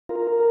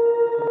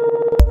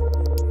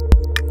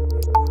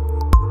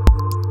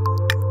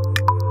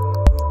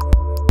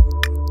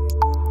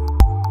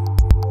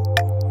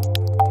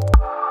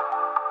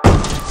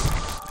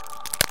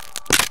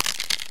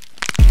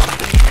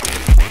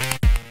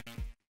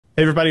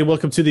Hey everybody,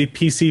 welcome to the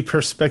PC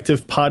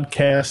Perspective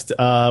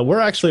podcast. We're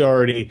actually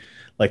already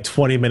like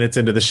 20 minutes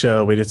into the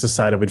show. We just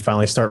decided we'd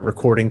finally start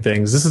recording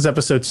things. This is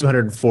episode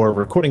 204,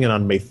 recording it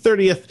on May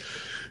 30th,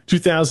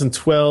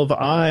 2012.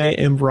 I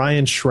am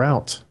Ryan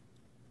Shrout.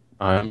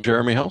 I'm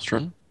Jeremy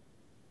Hellstrom.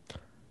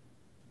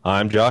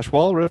 I'm Josh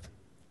Walrath.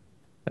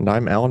 And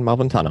I'm Alan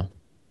Malventano.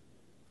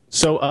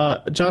 So,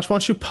 Josh, why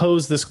don't you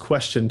pose this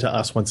question to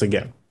us once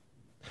again?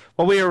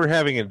 Well, we were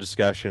having a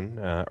discussion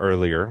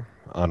earlier,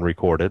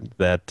 unrecorded,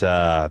 that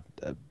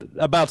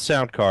about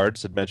sound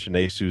cards. It mentioned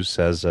Asus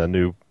has a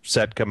new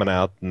set coming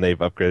out, and they've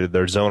upgraded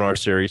their Zonar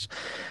series.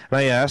 And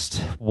I asked,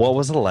 what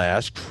was the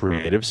last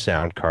creative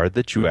sound card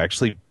that you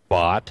actually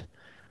bought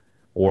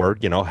or,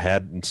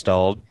 had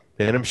installed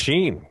in a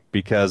machine?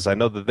 Because I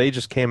know that they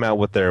just came out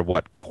with their,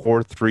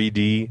 Core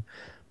 3D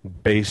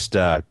based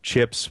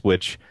chips,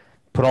 which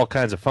put all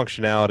kinds of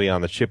functionality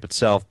on the chip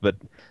itself, but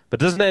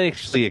doesn't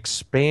actually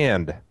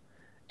expand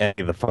any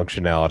of the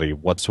functionality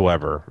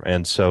whatsoever.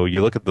 And so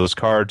you look at those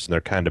cards and they're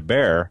kind of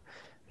bare,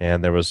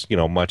 and there was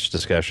much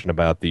discussion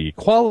about the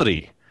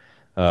quality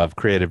of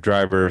creative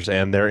drivers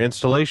and their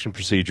installation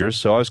procedures.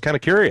 So I was kind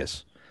of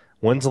curious,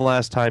 when's the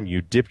last time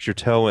you dipped your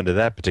toe into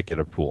that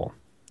particular pool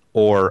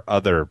or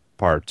other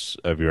parts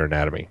of your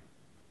anatomy?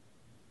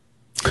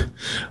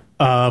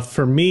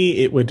 For me,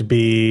 it would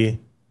be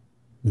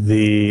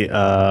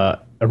the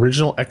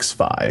original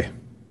X-Fi.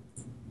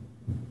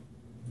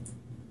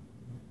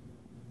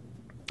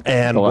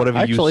 And Well, what have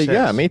you actually, used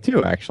yeah, since? me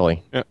too,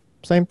 actually. Yeah.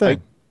 Same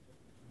thing.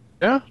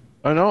 Yeah,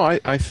 I know.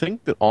 I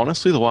think that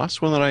honestly, the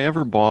last one that I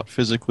ever bought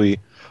physically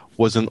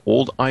was an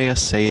old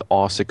ISA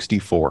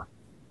AW64.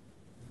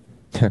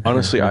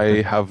 Honestly,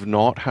 I have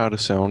not had a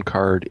sound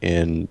card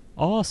in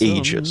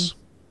ages.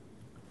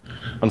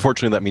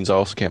 Unfortunately, that means I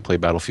also can't play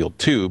Battlefield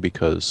 2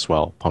 because,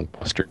 well,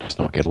 Punkbuster does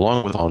not get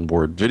along with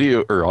onboard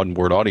video or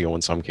onboard audio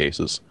in some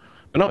cases.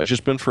 But no, it's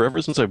just been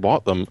forever since I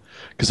bought them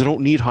because I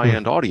don't need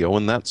high-end audio,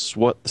 and that's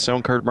what the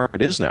sound card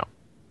market is now.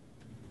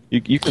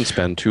 You can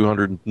spend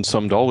 $200 and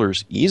some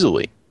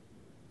easily.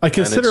 I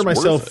consider it's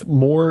myself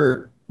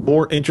worth it.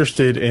 more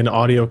interested in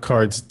audio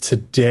cards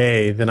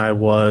today than I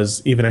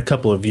was even a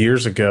couple of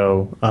years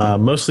ago,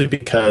 mostly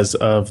because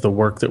of the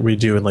work that we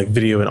do in like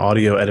video and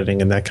audio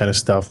editing and that kind of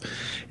stuff.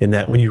 In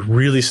that when you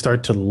really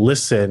start to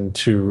listen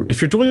to,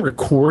 if you're doing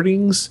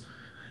recordings,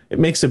 it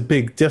makes a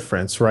big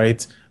difference,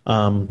 right?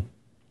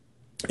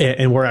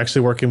 And we're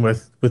actually working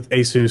with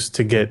Asus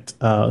to get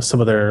a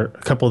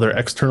couple of their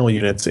external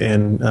units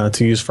in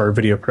to use for our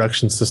video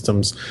production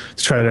systems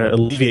to try to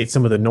alleviate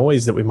some of the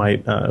noise that we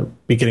might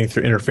be getting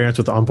through interference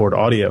with onboard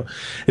audio.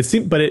 It's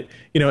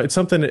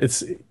something.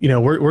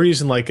 We're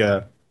using like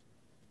a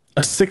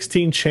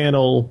 16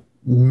 channel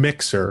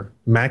mixer,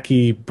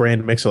 Mackie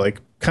brand mixer,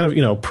 like kind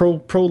of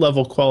pro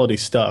level quality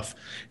stuff.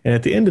 And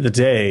at the end of the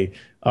day,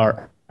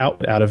 our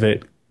output out of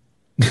it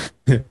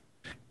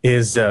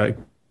is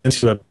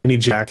into a mini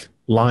jack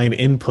line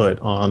input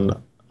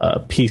on a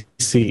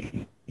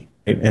PC,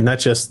 and that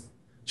just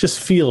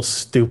feels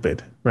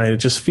stupid, right? It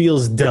just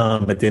feels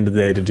dumb at the end of the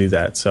day to do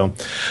that. So,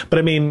 but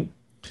I mean,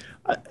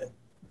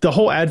 the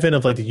whole advent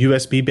of like the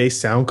USB based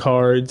sound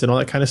cards and all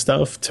that kind of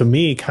stuff to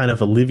me kind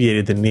of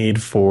alleviated the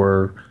need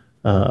for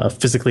a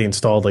physically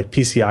installed like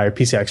PCI or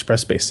PCI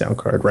Express based sound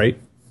card, right?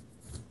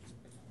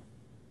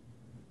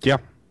 Yeah.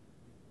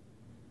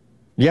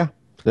 Yeah.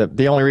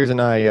 The only reason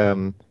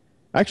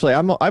actually,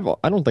 I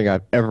don't think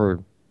I've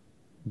ever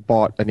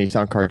bought any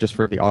sound card just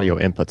for the audio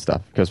input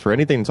stuff. Because for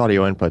anything that's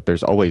audio input,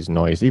 there's always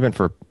noise. Even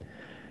for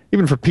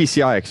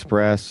PCI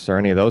Express or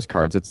any of those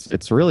cards,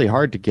 it's really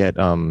hard to get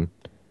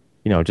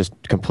just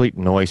complete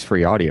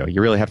noise-free audio.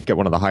 You really have to get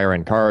one of the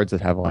higher-end cards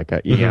that have like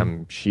a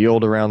EM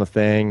shield around the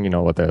thing,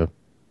 with a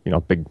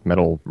big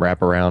metal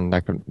wrap around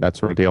that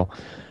sort of deal.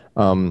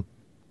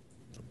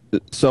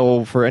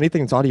 So for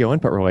anything that's audio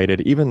input related,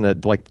 even the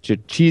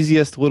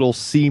cheesiest little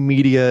C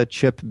Media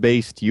chip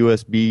based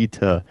USB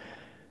to,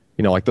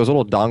 like those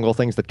little dongle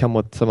things that come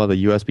with some of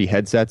the USB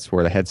headsets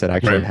where the headset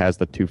actually has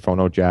the two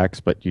phono jacks,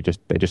 but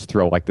they just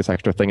throw like this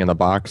extra thing in the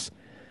box.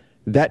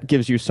 That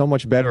gives you so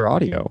much better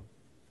audio.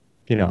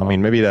 I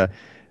mean, maybe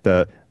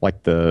the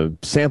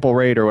sample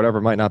rate or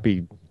whatever might not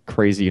be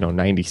crazy,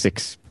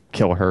 96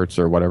 kilohertz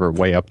or whatever,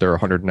 way up there,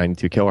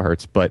 192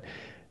 kilohertz, but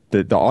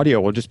the audio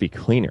will just be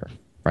cleaner.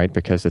 Right,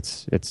 because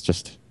it's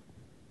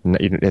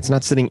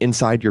not sitting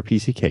inside your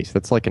PC case.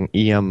 That's like an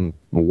EM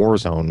war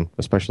zone,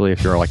 especially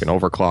if you're like an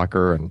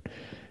overclocker and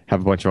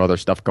have a bunch of other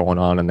stuff going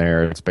on in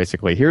there. It's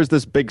basically, here's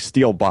this big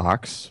steel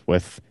box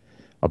with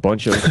a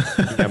bunch of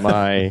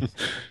EMI,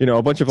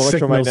 a bunch of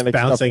electromagnetic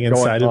signals bouncing stuff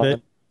going inside of on.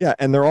 it. Yeah,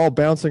 and they're all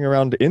bouncing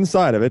around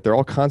inside of it. They're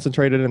all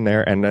concentrated in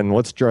there, and then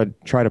let's try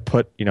to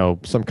put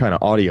some kind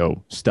of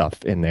audio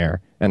stuff in there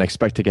and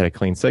expect to get a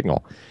clean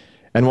signal.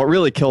 And what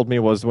really killed me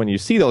was when you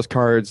see those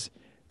cards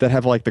that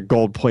have like the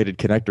gold-plated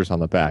connectors on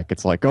the back.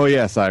 It's like, oh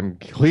yes, I'm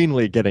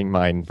cleanly getting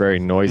mine very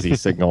noisy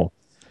signal.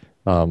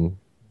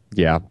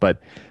 Yeah, but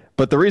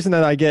the reason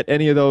that I get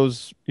any of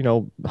those,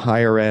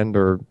 higher end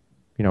or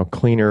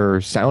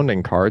cleaner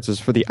sounding cards is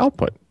for the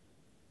output,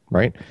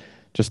 right?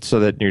 just so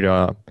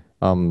that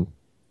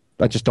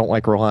I just don't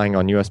like relying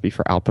on USB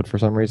for output for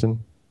some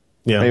reason.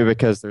 Yeah. Maybe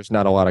because there's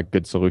not a lot of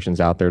good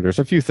solutions out there. There's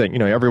a few things,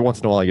 every once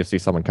in a while you see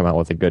someone come out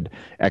with a good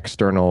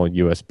external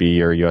USB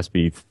or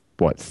USB,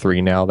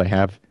 3 now they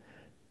have,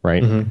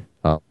 right?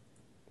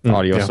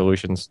 Audio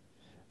solutions.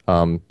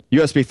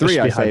 USB 3,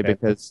 I say,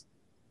 because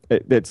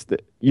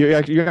you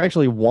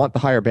actually want the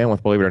higher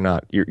bandwidth, believe it or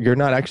not. You're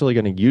not actually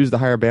going to use the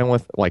higher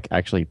bandwidth, like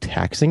actually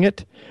taxing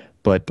it,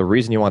 but the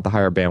reason you want the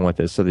higher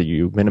bandwidth is so that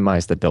you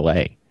minimize the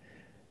delay,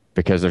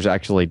 because there's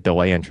actually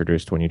delay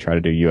introduced when you try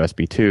to do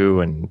USB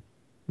 2, and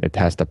it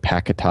has to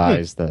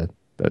packetize the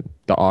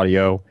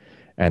audio,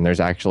 and there's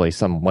actually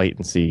some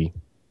latency,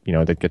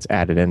 that gets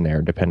added in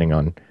there depending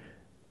on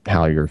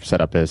how your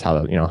setup is,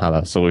 how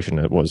the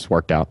solution was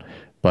worked out.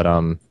 But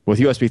with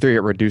USB 3, it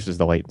reduces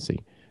the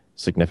latency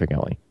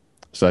significantly.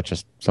 So that's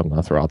just something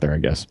I'll throw out there, I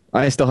guess.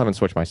 I still haven't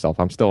switched myself.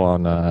 I'm still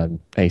on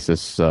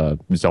Asus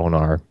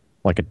Zonar,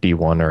 like a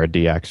D1 or a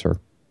DX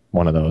or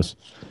one of those.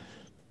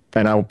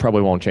 And I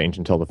probably won't change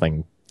until the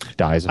thing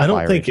dies of I don't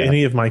fire think again.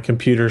 any of my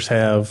computers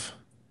have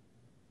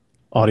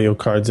audio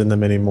cards in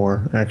them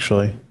anymore,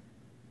 actually. I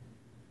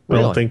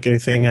Really? don't think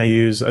anything I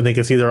use, I think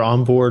it's either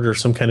onboard or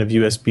some kind of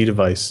USB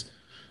device.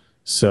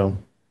 So,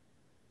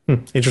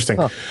 interesting.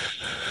 Huh.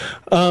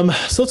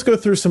 So let's go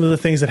through some of the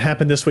things that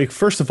happened this week.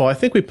 First of all, I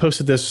think we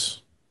posted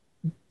this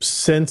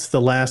since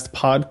the last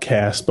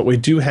podcast, but we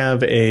do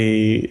have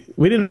we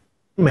have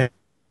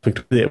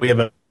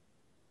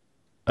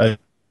a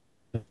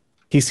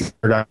PC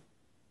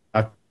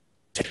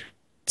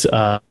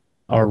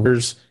our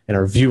readers and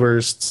our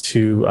viewers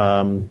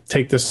to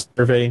take this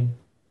survey.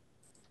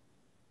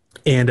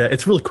 And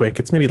it's really quick.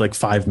 It's maybe like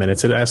 5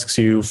 minutes. It asks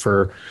you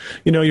for,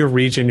 your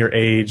region, your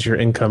age, your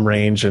income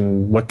range,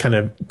 and what kind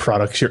of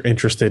products you're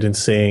interested in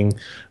seeing.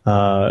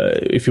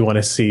 If you want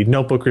to see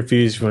notebook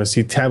reviews, if you want to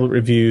see tablet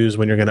reviews,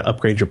 when you're going to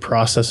upgrade your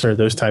processor,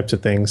 those types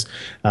of things.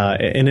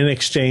 And in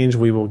exchange,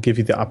 we will give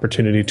you the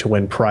opportunity to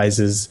win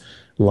prizes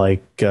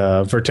like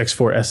Vertex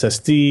 4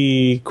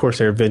 SSD,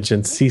 Corsair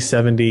Vengeance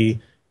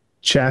C70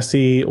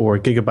 chassis, or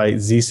Gigabyte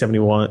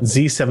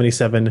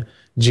Z77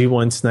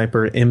 G1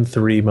 Sniper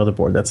M3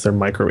 motherboard. That's their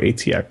micro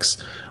ATX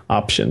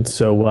option.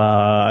 So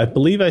I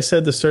believe I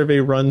said the survey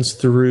runs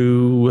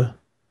through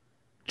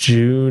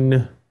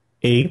June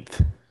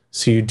 8th.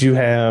 So you do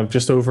have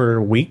just over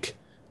a week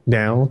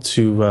now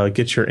to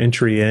get your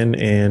entry in,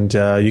 and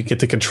you get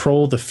to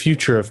control the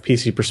future of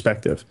PC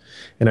Perspective.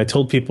 And I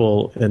told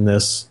people in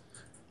this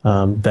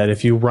that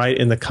if you write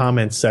in the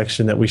comments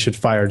section that we should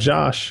fire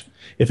Josh,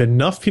 if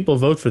enough people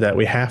vote for that,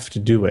 we have to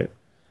do it.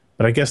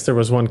 But I guess there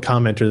was one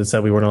commenter that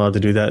said we weren't allowed to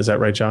do that. Is that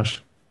right,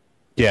 Josh?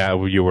 Yeah,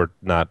 you were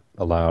not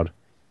allowed.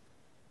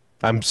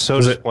 I'm so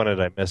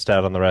disappointed I missed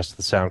out on the rest of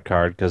the sound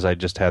card because I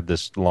just had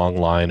this long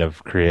line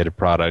of creative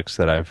products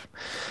that I've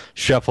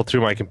shuffled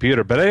through my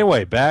computer. But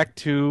anyway, back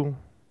to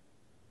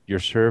your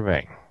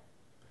survey.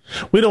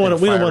 We don't want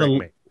to go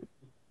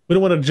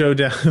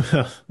down.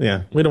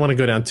 Yeah, we don't want to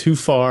go down too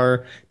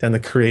far down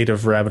the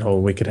creative rabbit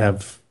hole. We could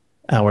have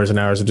hours and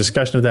hours of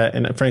discussion of that,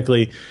 and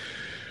frankly,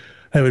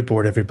 I would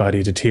bore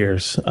everybody to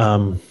tears.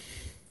 So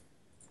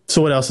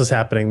what else is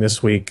happening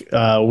this week?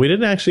 We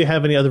didn't actually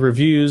have any other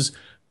reviews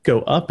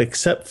go up,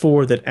 except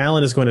for that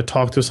Alan is going to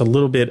talk to us a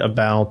little bit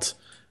about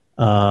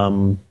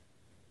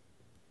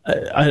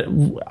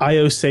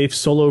IOSafe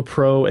Solo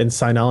Pro and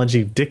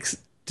Synology Disk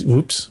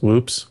Station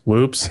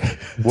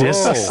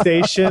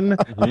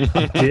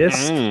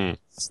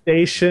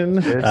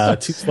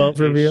 212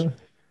 review.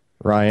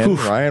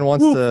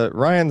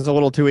 Ryan's a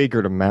little too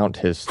eager to mount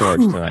his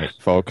storage tonight,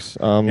 folks.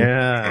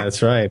 Yeah,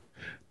 that's right.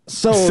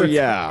 So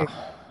yeah,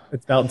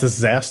 it's about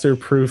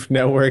disaster-proof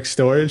network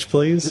storage,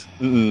 please.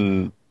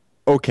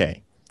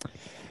 Okay.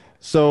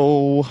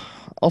 So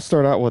I'll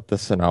start out with the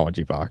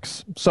Synology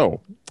box. So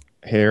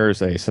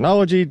here's a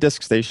Synology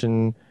Disk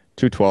Station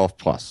 212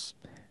 Plus.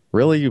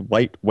 Really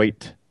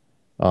lightweight.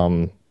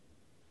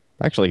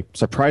 Actually,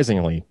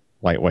 surprisingly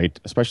lightweight,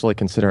 especially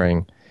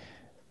considering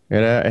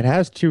it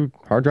has 2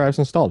 hard drives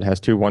installed. It has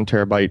 2 1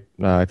 terabyte,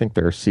 I think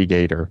they're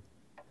Seagate or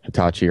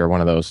Hitachi or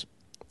one of those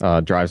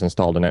drives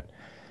installed in it.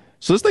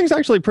 So this thing's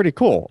actually pretty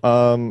cool.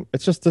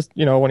 It's just this,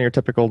 one of your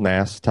typical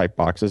NAS type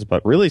boxes,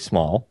 but really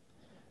small.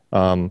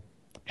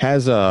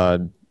 Has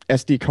a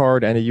SD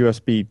card and a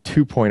USB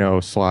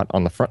 2.0 slot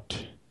on the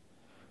front.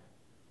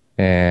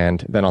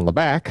 And then on the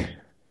back,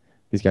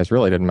 these guys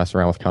really didn't mess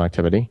around with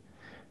connectivity.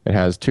 It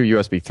has 2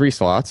 USB 3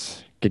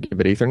 slots,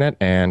 Gigabit Ethernet,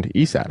 and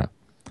eSATA.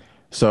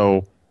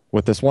 So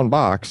with this one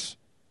box,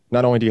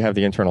 not only do you have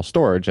the internal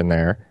storage in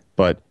there,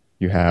 but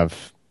you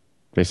have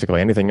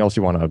basically anything else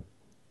you want to,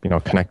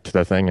 connect to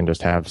the thing and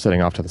just have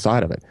sitting off to the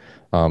side of it.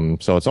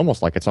 So it's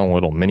almost like its own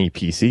little mini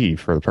PC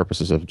for the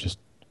purposes of just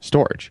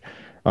storage.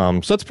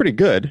 So it's pretty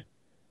good.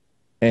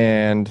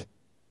 And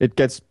it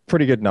gets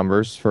pretty good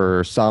numbers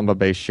for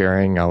Samba-based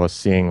sharing. I was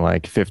seeing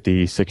like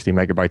 50, 60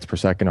 megabytes per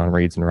second on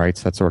reads and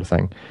writes, that sort of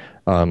thing.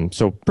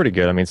 So pretty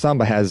good. I mean,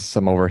 Samba has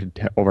some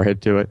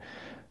overhead to it,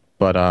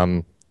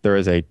 but there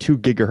is a 2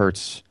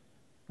 gigahertz,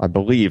 I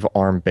believe,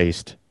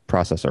 ARM-based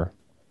processor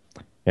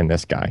in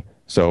this guy.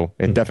 So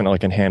it definitely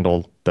can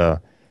handle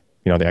the,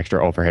 the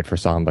extra overhead for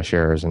Samba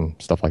shares and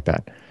stuff like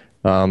that.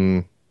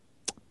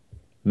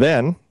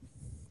 Then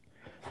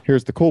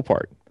here's the cool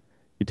part.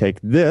 You take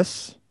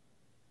this,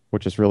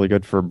 which is really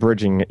good for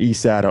bridging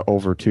eSATA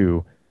over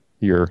to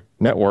your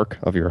network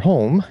of your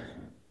home.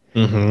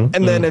 And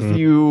then if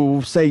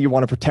you say you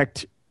want to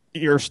protect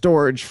your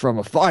storage from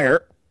a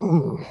fire,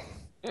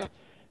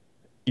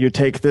 you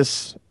take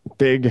this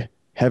big,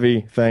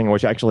 heavy thing,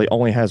 which actually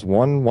only has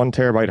one 1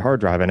 terabyte hard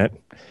drive in it,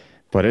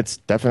 but it's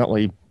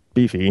definitely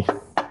beefy.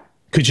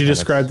 Could you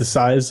describe the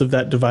size of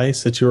that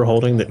device that you were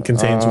holding that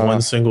contains one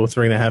single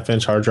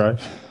 3.5-inch hard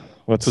drive?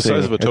 Let's It's the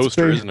size of a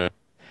toaster, isn't it?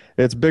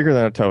 It's bigger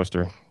than a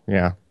toaster.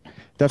 Yeah,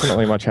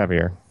 definitely much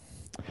heavier.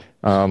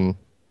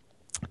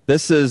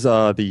 This is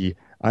the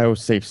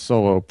IOSafe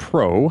Solo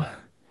Pro,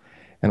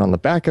 and on the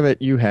back of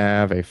it you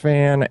have a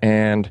fan,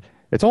 and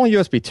it's only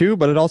USB 2,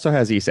 but it also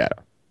has eSATA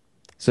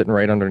sitting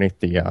right underneath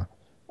the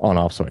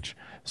on-off switch.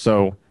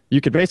 So you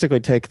could basically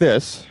take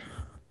this,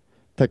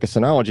 take a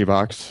Synology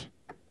box,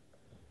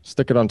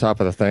 stick it on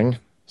top of the thing,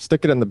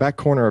 stick it in the back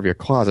corner of your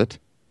closet,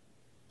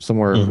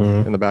 somewhere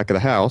in the back of the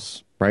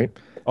house, right?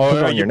 Oh, Put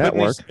it are on your you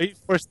network. Are you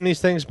forcing these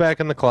things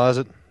back in the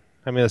closet?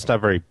 I mean, it's not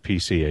very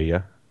PC, are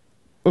you?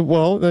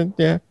 Well,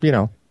 yeah,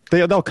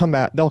 they'll come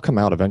out. They'll come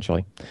out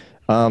eventually.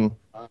 So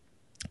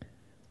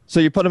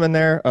you put them in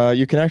there.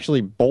 You can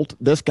actually bolt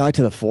this guy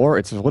to the floor.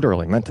 It's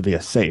literally meant to be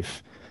a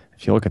safe.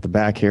 If you look at the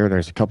back here,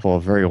 there's a couple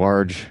of very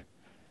large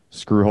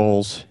screw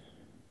holes.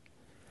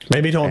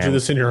 Maybe don't do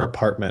this in your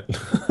apartment.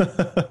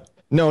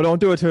 No, don't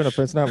do it to an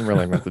apartment. It's not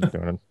really meant to do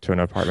it to an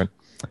apartment.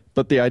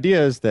 But the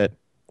idea is that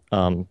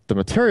the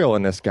material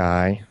in this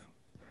guy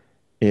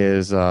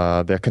is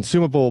the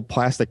consumable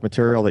plastic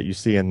material that you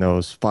see in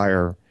those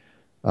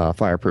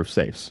fireproof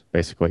safes,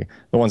 basically.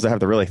 The ones that have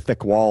the really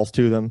thick walls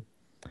to them.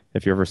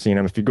 If you've ever seen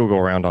them, if you go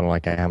around on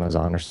like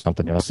Amazon or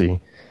something, you'll see,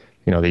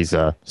 these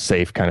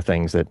safe kind of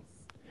things that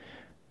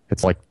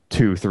it's like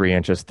 2-3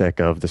 inches thick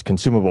of this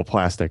consumable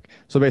plastic.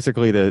 So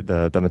basically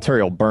the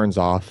material burns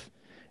off,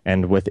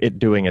 and with it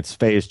doing its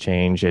phase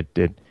change,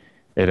 it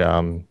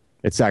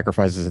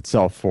sacrifices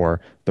itself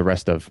for the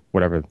rest of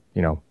whatever,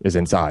 is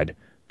inside,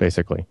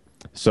 basically.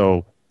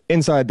 So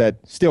inside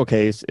that steel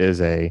case is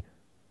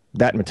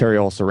that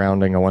material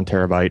surrounding a 1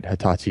 terabyte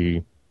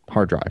Hitachi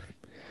hard drive.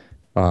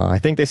 I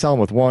think they sell them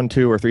with 1,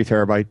 2, or 3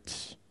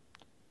 terabytes.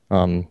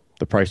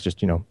 The price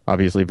just,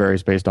 obviously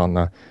varies based on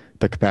the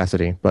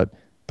capacity. But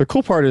the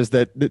cool part is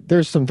that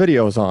there's some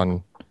videos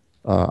on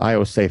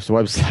IOSafe's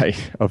website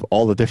of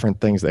all the different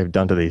things they've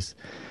done to these.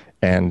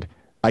 And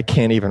I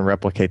can't even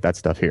replicate that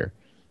stuff here,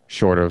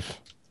 short of,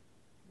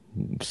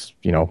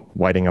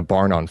 lighting a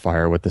barn on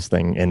fire with this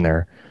thing in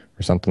there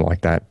or something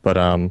like that. But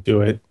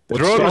Do it.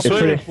 Throw it in a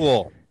swimming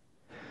pool.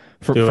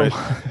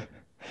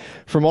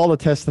 From all the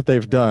tests that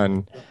they've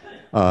done,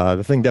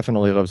 the thing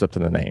definitely lives up to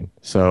the name.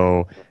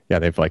 So yeah,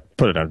 they've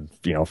put it on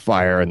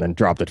fire and then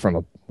dropped it from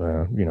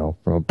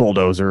a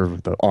bulldozer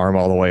with the arm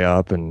all the way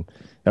up, and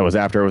that was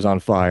after it was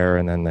on fire.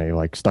 And then they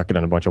stuck it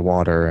in a bunch of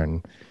water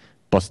and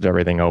busted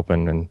everything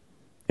open. And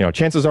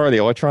chances are the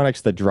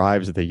electronics that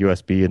drives the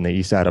USB and the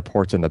eSATA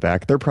ports in the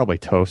back, they're probably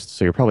toast.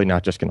 So you're probably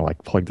not just going to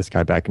plug this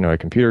guy back into a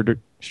computer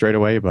straight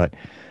away, but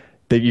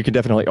you can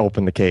definitely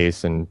open the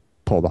case and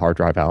pull the hard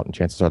drive out, and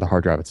chances are the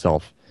hard drive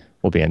itself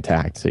will be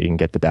intact, so you can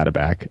get the data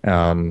back.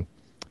 And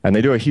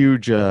they do a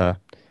huge,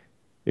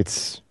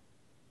 it's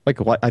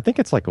I think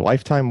it's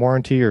lifetime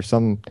warranty or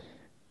some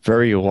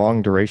very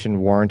long duration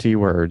warranty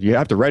where you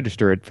have to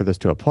register it for this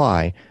to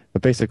apply.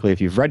 But basically,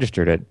 if you've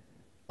registered it,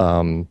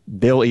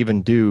 they'll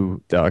even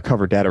do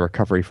cover data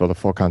recovery for the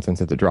full contents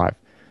of the drive.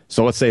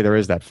 So let's say there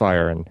is that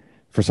fire, and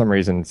for some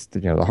reason,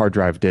 the hard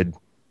drive did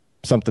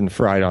something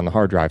fried on the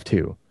hard drive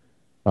too.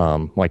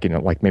 Like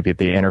maybe at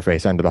the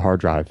interface end of the hard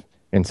drive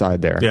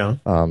inside there. Yeah.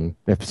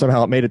 If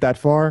somehow it made it that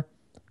far,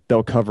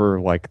 they'll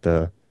cover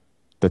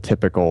the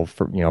typical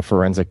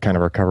forensic kind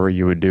of recovery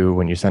you would do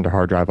when you send a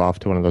hard drive off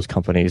to one of those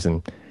companies.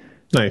 And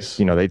Nice.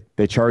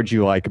 they charge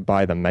you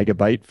by the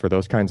megabyte for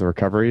those kinds of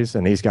recoveries,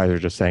 and these guys are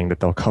just saying that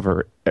they'll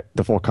cover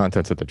the full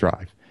contents of the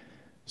drive.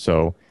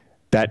 So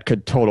that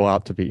could total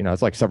out to be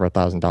it's like several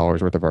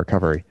 $1,000s worth of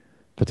recovery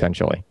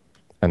potentially,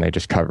 and they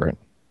just cover it,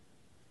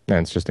 and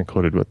it's just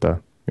included with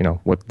the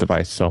with the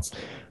device. So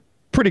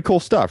pretty cool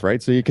stuff,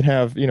 right? So you can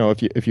have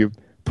if you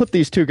put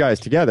these two guys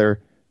together,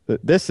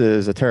 this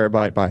is a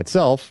terabyte by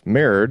itself,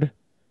 mirrored,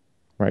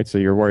 right? So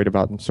you're worried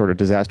about sort of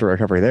disaster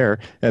recovery there,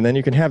 and then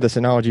you can have the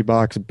Synology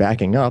box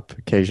backing up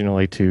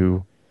occasionally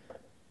to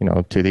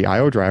to the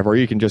I/O drive, or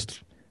you can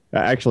just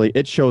actually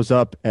it shows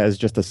up as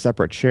just a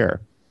separate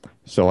share.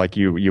 So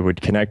you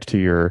would connect to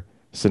your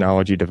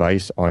Synology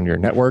device on your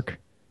network,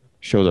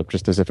 shows up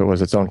just as if it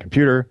was its own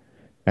computer,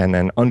 and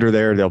then under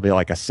there'll be a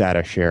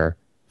SATA share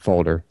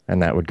folder,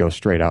 and that would go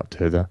straight out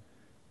to the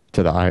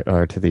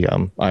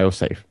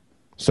IOSafe.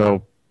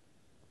 So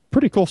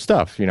pretty cool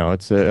stuff.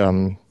 It's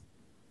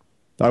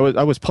I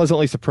was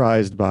pleasantly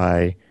surprised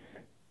by,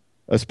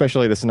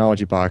 especially the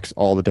Synology box,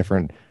 all the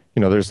different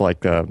there's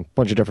like a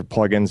bunch of different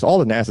plugins. All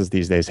the NASAs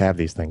these days have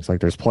these things. Like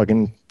there's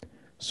plugin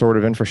sort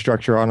of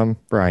infrastructure on them.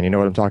 Brian, you know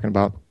what I'm talking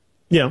about?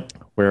 Yeah.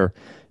 Where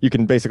you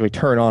can basically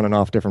turn on and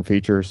off different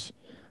features.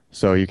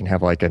 So you can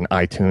have like an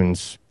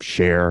iTunes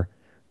share,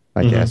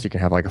 I guess. You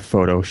can have like a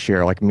photo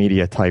share, like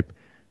media type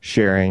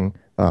sharing.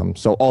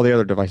 So all the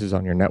other devices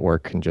on your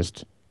network can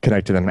just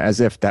connect to them as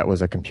if that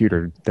was a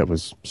computer that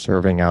was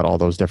serving out all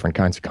those different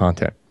kinds of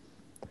content.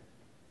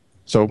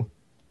 So,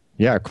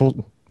 yeah,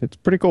 cool. It's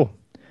pretty cool.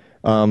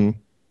 You're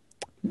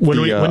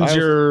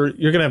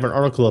gonna have an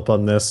article up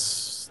on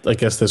this, I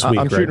guess, this week.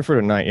 I'm right? shooting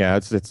for tonight. Yeah,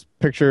 it's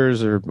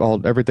pictures or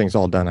everything's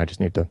all done. I just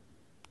need to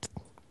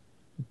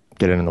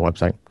get it in the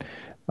website.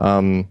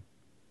 The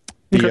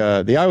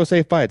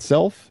iosafe by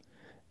itself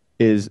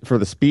is for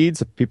the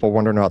speeds. If people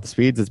wondering about the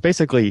speeds, it's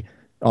basically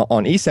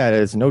on eSATA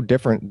is no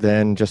different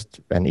than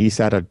just an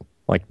eSATA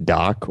like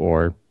dock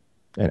or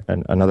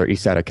another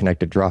eSATA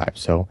connected drive.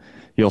 So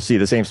you'll see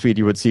the same speed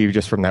you would see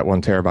just from that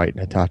 1 terabyte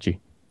Hitachi.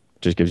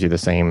 Just gives you the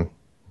same,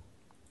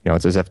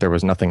 it's as if there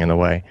was nothing in the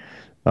way.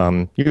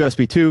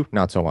 USB 2,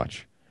 not so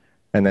much.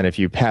 And then if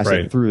you pass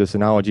it through the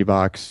Synology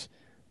box,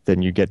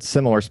 then you get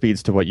similar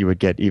speeds to what you would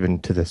get even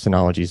to the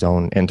Synology's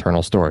own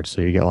internal storage.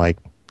 So you get like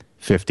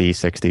 50,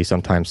 60,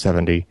 sometimes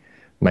 70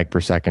 meg per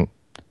second,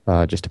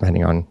 just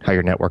depending on how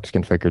your network's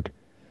configured.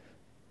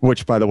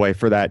 Which, by the way,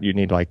 for that, you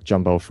need like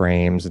jumbo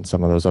frames and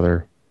some of those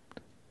other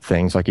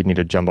things. Like you'd need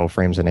a jumbo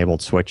frames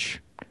enabled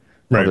switch.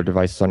 Other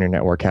devices on your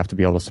network have to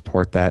be able to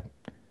support that.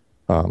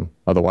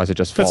 Otherwise, it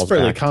just falls back. That's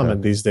fairly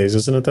common these days,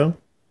 isn't it, though?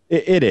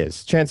 It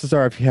is. Chances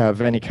are, if you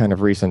have any kind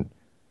of recent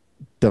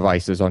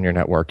devices on your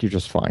network, you're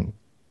just fine.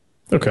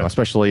 Okay.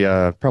 Especially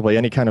probably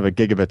any kind of a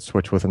gigabit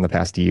switch within the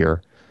past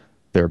year,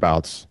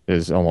 thereabouts,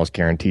 is almost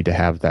guaranteed to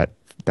have that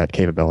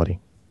capability.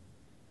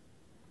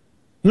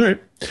 All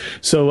right.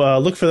 So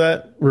look for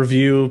that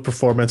review,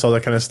 performance, all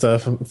that kind of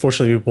stuff.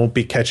 Unfortunately, we won't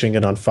be catching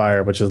it on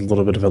Fire, which is a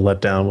little bit of a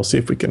letdown. We'll see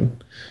if we can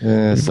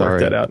work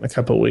that out in a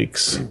couple of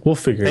weeks. We'll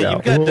figure it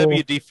out. You've got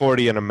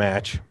WD-40 in a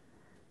match.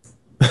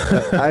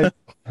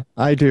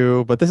 I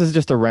do, but this is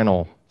just a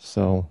rental,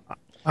 so...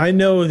 I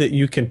know that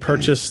you can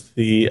purchase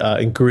the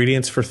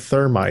ingredients for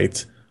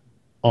thermite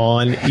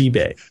on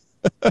eBay.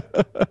 I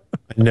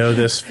know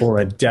this for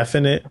a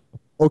definite.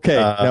 Okay,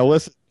 now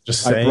listen.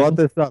 Just saying.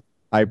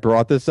 I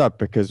brought this up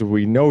because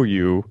we know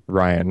you,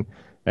 Ryan,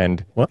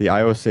 and the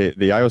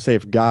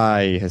iosafe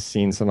guy has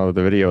seen some of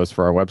the videos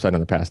for our website in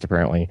the past,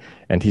 apparently,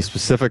 and he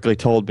specifically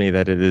told me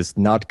that it is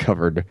not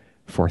covered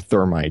for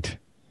thermite.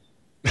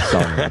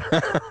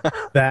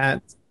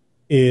 That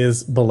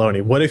is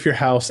baloney. What if your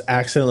house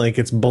accidentally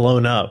gets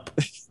blown up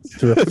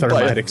through a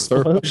thermite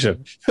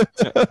explosion?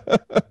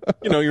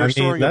 You're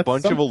storing a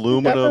bunch of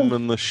aluminum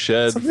in the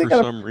shed for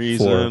some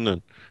reason.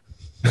 And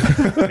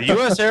the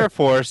U.S. Air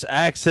Force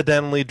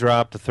accidentally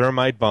dropped a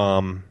thermite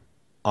bomb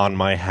on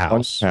my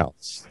house.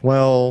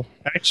 Well,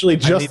 actually,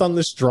 on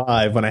this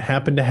drive when I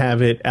happened to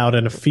have it out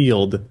in a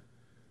field.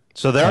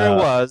 So there I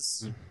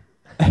was.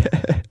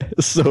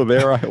 So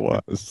there I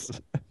was.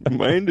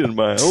 Minding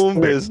my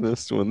own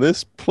business when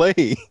this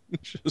plane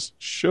just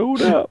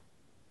showed up.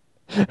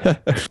 I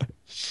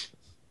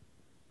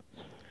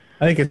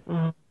think it's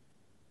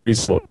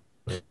reasonable.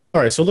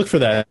 All right, so look for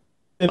that.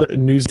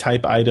 News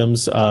type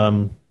items.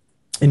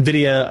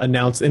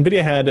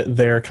 NVIDIA had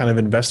their kind of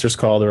investors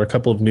call. There were a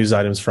couple of news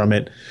items from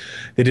it.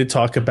 They did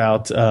talk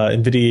about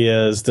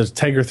NVIDIA's the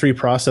Tegra 3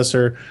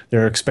 processor.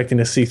 They're expecting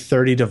to see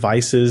 30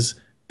 devices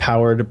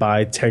powered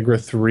by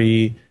Tegra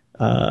 3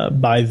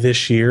 by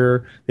this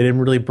year. They didn't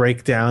really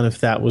break down if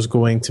that was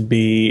going to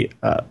be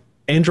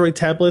Android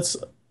tablets,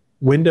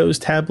 Windows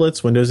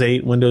tablets, Windows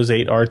 8, Windows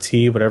 8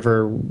 RT,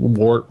 whatever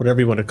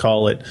you want to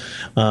call it.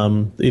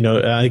 I'm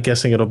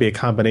guessing it'll be a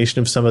combination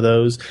of some of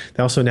those.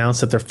 They also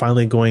announced that they're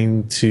finally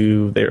going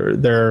to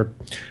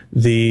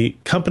the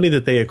company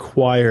that they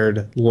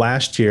acquired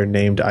last year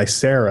named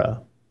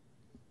Icera,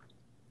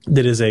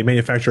 that is a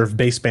manufacturer of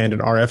baseband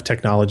and RF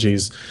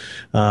technologies.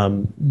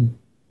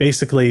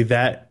 Basically,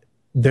 that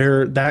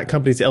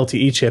company's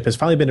LTE chip has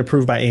finally been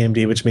approved by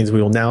AMD, which means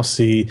we will now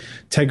see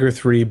Tegra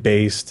 3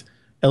 based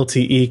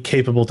LTE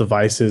capable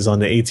devices on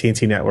the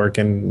AT&T network,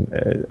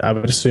 and I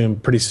would assume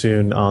pretty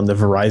soon on the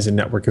Verizon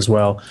network as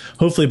well.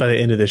 Hopefully by the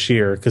end of this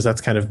year, because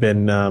that's kind of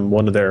been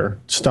one of their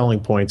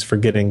stalling points for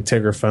getting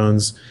Tegra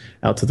phones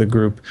out to the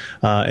group.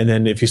 And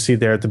then if you see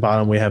there at the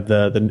bottom, we have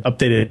the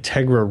updated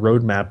Tegra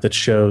roadmap that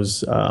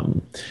shows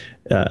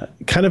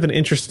kind of an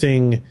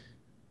interesting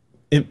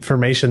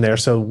information there.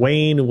 So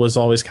Wayne was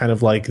always kind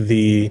of like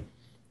the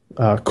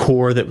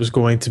core that was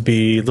going to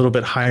be a little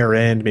bit higher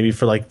end, maybe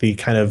for like the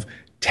kind of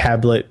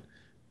tablet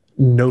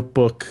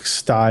notebook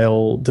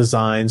style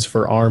designs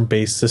for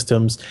ARM-based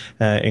systems,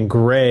 and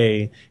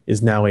Gray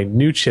is now a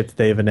new chip that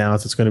they've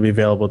announced. It's going to be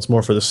available. It's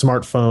more for the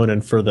smartphone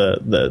and for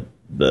the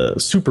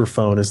super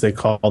phone, as they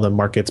call them,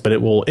 markets, but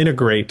it will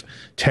integrate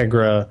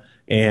Tegra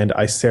and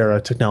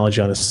Icera technology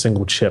on a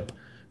single chip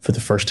for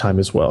the first time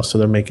as well. So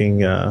they're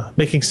making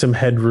some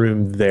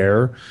headroom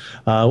there.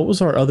 What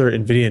was our other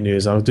NVIDIA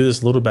news? I'll do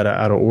this a little bit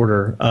out of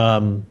order.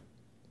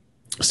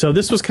 So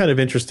this was kind of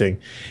interesting.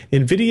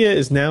 NVIDIA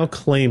is now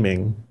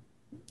claiming,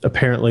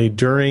 apparently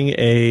during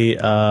a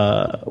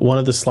one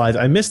of the slides,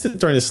 I missed it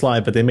during the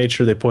slide, but they made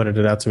sure they pointed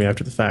it out to me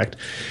after the fact,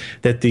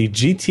 that the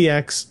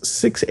GTX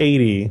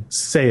 680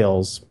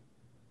 sales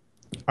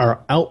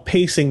are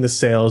outpacing the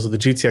sales of the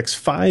GTX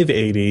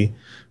 580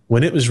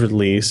 when it was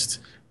released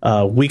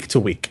week to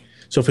week.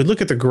 So if we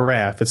look at the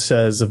graph, it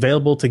says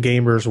available to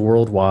gamers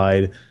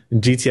worldwide,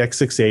 and GTX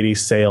 680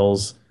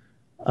 sales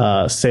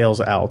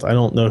out. I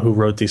don't know who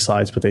wrote these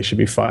slides, but they should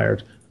be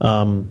fired.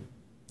 Or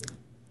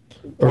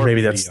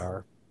maybe that's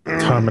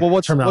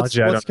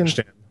terminology I don't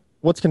understand.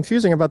 What's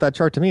confusing about that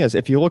chart to me is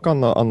if you look on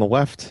the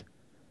left,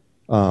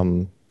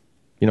 on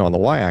the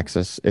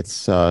y-axis, it's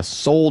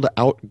sold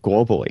out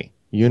globally.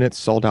 Units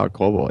sold out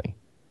globally.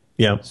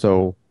 Yeah.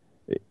 So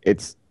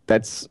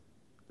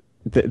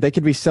they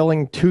could be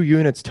selling 2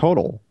 units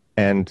total,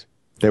 and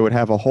they would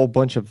have a whole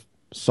bunch of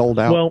sold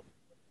out.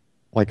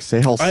 Like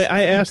sales.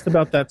 I asked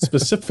about that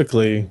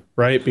specifically,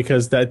 right?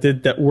 Because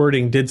that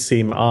wording did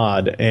seem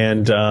odd.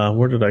 And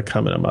where did I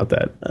comment about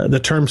that? The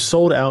term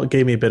sold out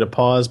gave me a bit of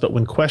pause, but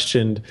when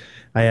questioned,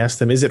 I asked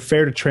them, is it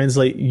fair to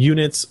translate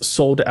units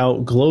sold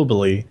out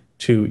globally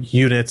to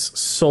units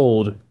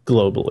sold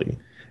globally?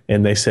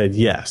 And they said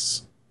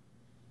yes.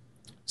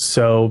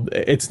 So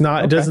it's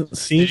not, it doesn't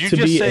seem to be. Did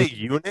you just say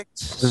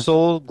units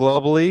sold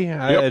globally? Yep.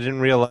 I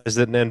didn't realize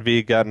that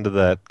NV got into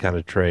that kind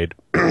of trade.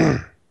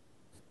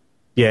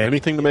 Yeah,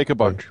 Anything to make a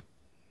bunch.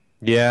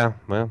 Yeah,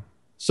 well.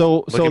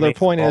 So their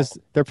point is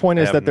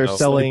that they're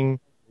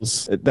selling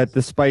that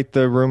despite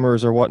the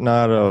rumors or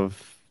whatnot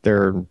of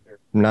they're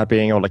not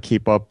being able to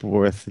keep up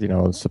with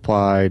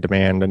supply,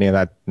 demand, any of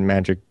that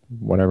magic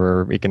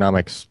whatever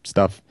economics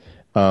stuff.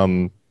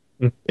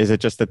 Is it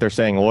just that they're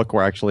saying, look,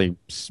 we're actually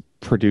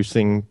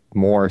producing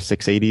more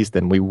 680s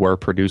than we were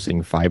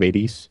producing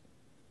 580s?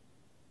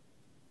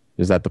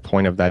 Is that the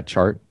point of that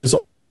chart? It's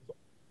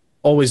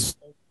always.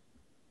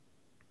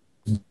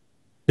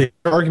 The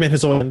argument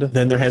has always been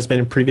than there has been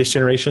in previous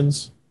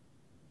generations.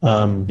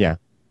 But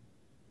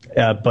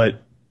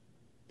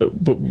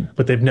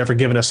they've never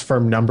given us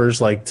firm numbers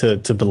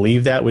to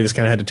believe that. We just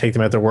kind of had to take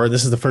them at their word.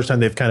 This is the first time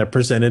they've kind of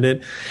presented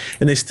it,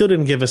 and they still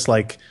didn't give us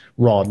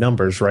raw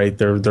numbers, right?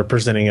 They're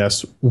presenting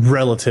us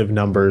relative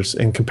numbers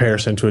in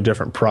comparison to a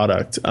different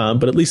product.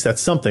 But at least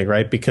that's something,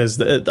 right? Because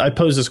I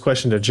posed this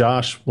question to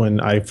Josh when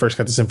I first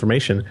got this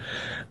information.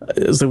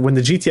 Is when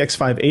the GTX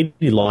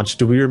 580 launched,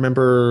 do we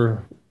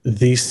remember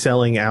these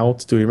selling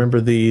out? Do we remember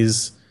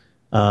these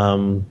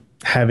having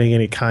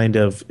any kind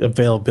of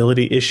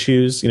availability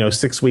issues,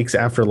 6 weeks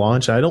after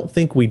launch? I don't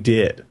think we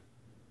did.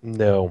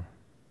 No,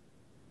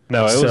 it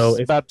was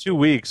about 2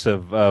 weeks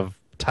of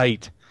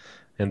tight,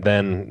 and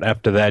then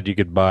after that you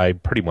could buy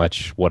pretty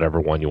much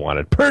whatever one you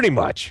wanted. Pretty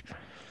much.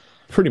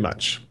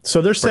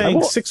 So they're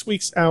saying 6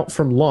 weeks out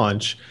from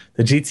launch,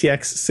 the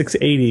GTX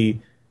 680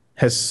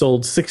 has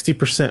sold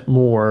 60%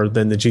 more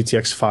than the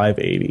GTX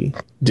 580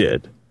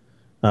 did.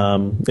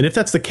 And if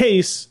that's the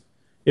case,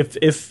 if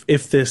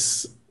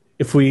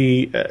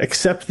we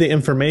accept the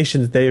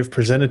information that they have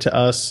presented to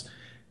us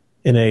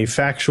in a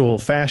factual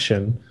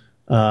fashion,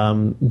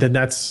 then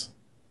that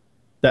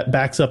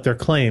backs up their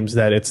claims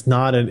that it's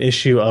not an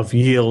issue of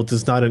yield,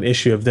 it's not an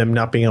issue of them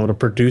not being able to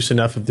produce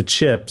enough of the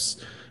chips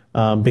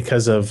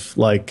because of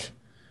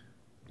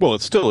Well,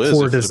 it still is.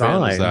 Poor if the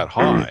demand design. is that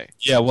high.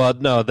 Yeah, well,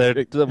 no,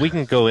 we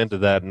can go into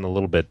that in a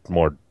little bit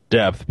more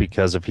depth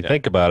because if you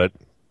think about it,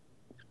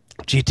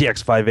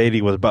 GTX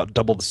 580 was about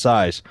double the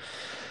size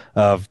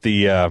of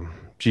the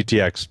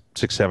GTX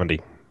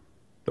 670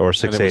 or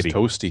 680. And it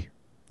was toasty.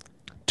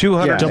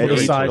 200 double the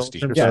really size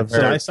toasty. in terms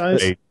of die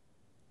size.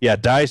 Yeah,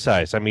 die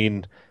size. I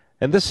mean,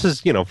 and this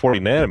is 40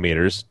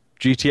 nanometers.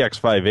 GTX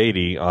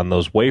 580 on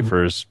those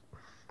wafers,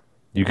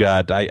 you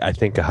got I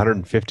think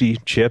 150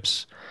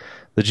 chips.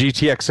 The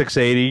GTX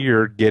 680,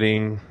 you're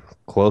getting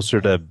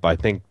closer to I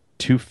think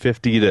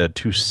 250 to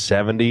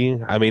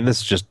 270. I mean,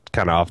 this is just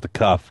kind of off the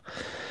cuff.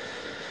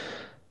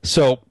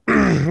 So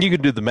you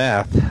can do the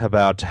math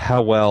about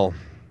how well,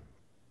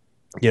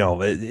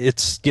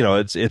 it's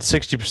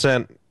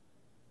 60%,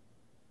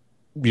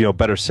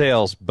 better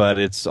sales, but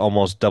it's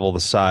almost double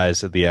the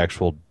size of the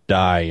actual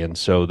die, and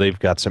so they've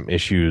got some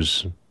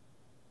issues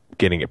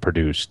getting it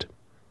produced.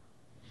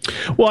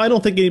 Well, I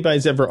don't think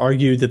anybody's ever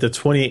argued that the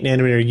 28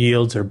 nanometer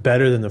yields are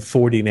better than the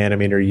 40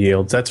 nanometer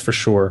yields. That's for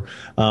sure.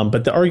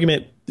 But the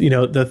argument,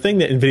 the thing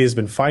that NVIDIA has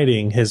been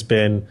fighting has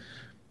been,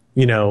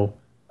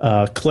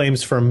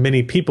 claims from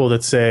many people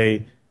that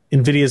say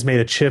NVIDIA's made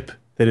a chip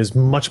that is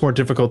much more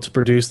difficult to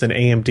produce than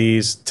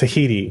AMD's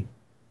Tahiti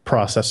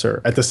processor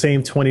at the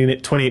same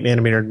 28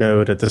 nanometer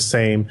node at the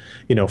same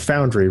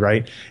foundry,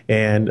 right?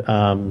 And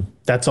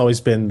that's always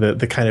been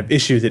the kind of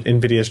issue that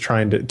NVIDIA is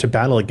trying to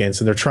battle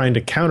against, and they're trying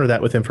to counter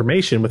that with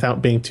information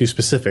without being too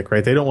specific,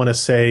 right? They don't want to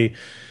say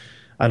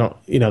they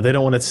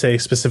don't want to say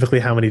specifically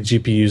how many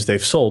GPUs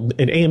they've sold.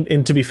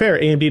 And to be fair,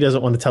 AMD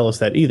doesn't want to tell us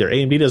that either.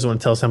 AMD doesn't want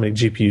to tell us how many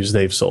GPUs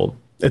they've sold.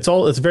 It's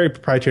very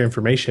proprietary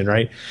information,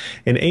 right?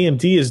 And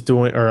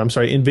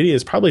NVIDIA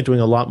is probably doing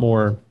a lot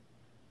more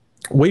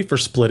wafer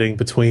splitting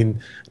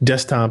between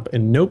desktop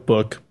and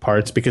notebook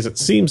parts, because it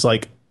seems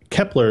like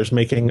Kepler is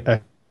making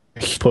a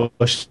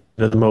push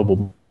to the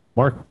mobile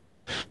market.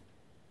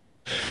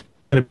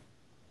 A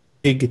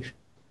big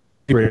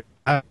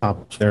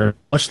laptops, they're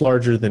much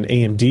larger than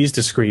AMD's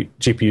discrete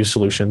GPU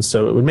solutions,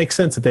 so it would make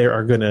sense that they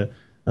are going to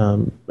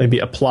maybe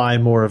apply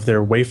more of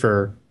their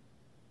wafer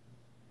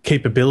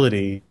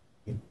capability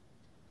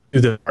to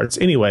the parts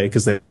anyway,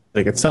 because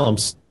they could sell them.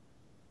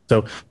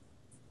 So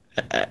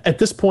at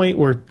this point,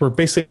 we're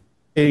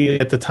basically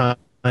at the time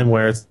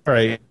where it's all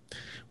right.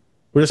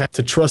 We just have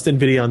to trust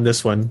NVIDIA on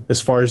this one,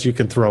 as far as you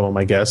can throw them,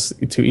 I guess,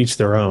 to each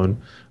their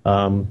own.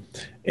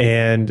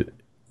 And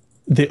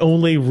the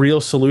only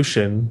real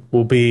solution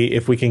will be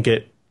if we can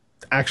get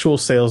actual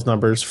sales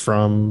numbers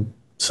from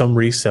some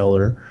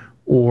reseller,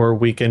 or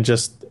we can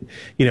just,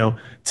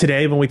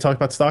 today when we talk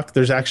about stock,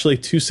 there's actually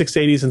two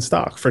 680s in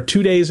stock. For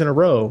 2 days in a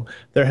row,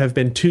 there have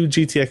been two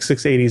GTX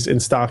 680s in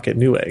stock at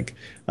Newegg.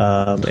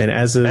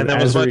 And there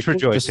was much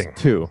rejoicing.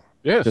 Just two.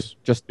 Yes.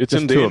 It's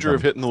in danger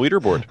of hitting the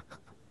leaderboard.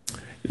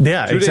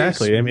 Yeah, 2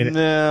 exactly. days. I mean,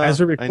 as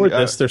we record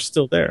this, they're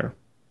still there.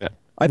 Yeah.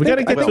 We got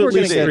to get to at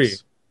least three.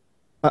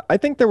 I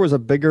think there was a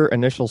bigger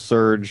initial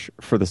surge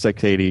for the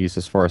 680s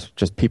as far as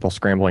just people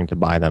scrambling to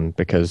buy them,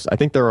 because I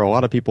think there are a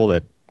lot of people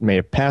that may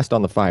have passed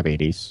on the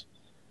 580s,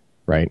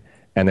 right?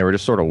 And they were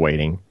just sort of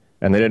waiting,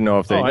 and they didn't know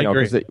if they,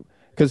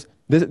 because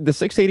the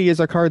 680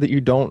 is a card that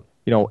you don't,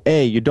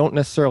 you don't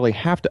necessarily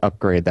have to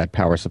upgrade that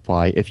power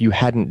supply if you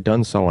hadn't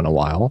done so in a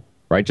while,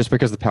 right? Just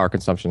because the power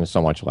consumption is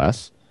so much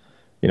less.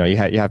 You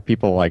have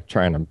people like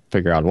trying to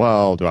figure out,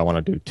 well, do I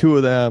want to do two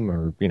of them,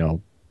 or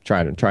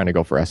trying to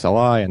go for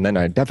SLI, and then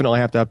I definitely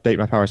have to update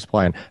my power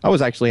supply. And I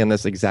was actually in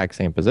this exact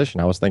same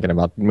position. I was thinking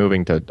about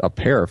moving to a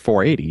pair of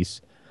 480s,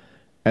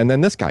 and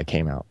then this guy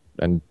came out,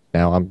 and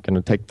now I'm going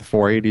to take the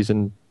 480s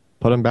and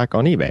put them back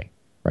on eBay,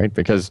 right?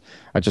 Because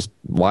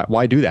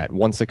why do that?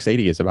 One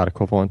 680 is about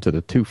equivalent to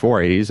the two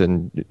 480s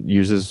and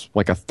uses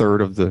like a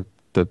third of the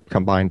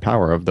combined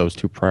power of those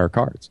two prior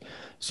cards.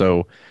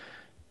 So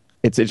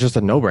it's just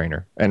a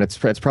no-brainer, and it's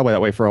probably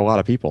that way for a lot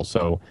of people.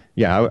 So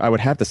yeah, I would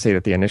have to say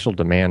that the initial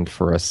demand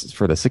for the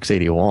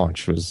 680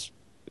 launch was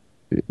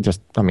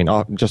just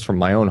from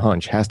my own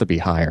hunch, has to be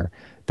higher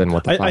than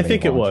what the 580 I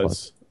think it launch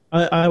was.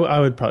 I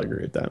would probably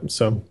agree with that.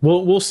 So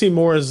we'll see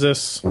more as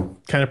this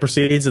kind of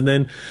proceeds, and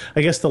then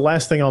I guess the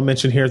last thing I'll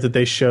mention here that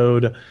they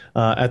showed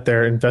at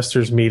their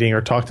investors meeting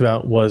or talked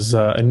about was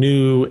a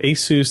new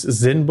Asus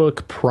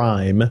ZenBook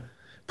Prime.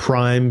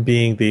 Prime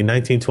being the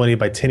 1920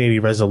 by 1080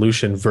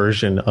 resolution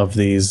version of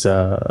these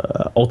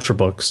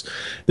Ultrabooks.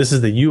 This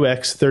is the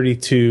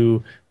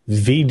UX32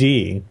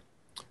 VD,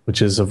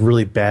 which is a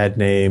really bad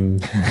name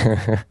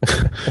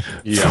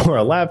for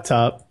a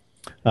laptop.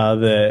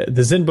 The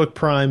ZenBook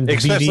Prime, the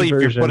especially VD if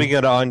version, you're putting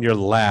it on your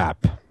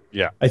lap.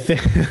 Yeah, I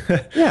think.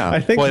 I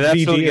think boy, that's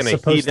VD really is going to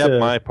supposed heat up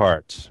my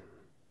parts.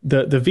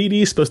 The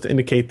VD is supposed to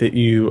indicate that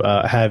you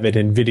have an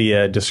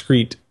NVIDIA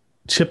discrete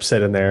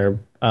chipset in there.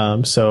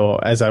 So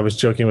as I was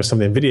joking with some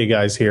of the NVIDIA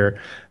guys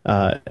here,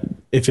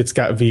 if it's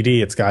got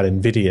VD, it's got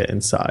NVIDIA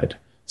inside.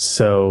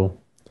 So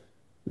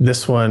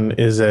this one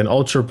is an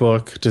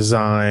Ultrabook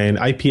design,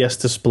 IPS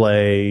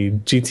display,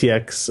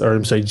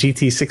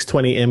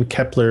 GT620M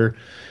Kepler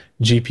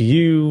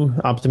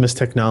GPU, Optimus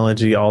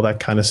technology, all that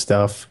kind of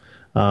stuff.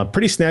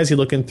 Pretty snazzy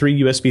looking,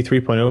 3 USB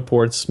 3.0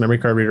 ports, memory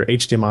card reader,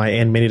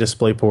 HDMI, and mini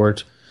display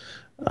port.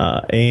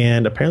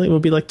 And apparently it will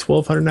be like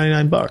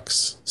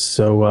 $1,299.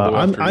 So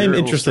I'm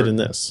interested in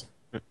this.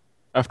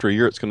 After a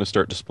year, it's going to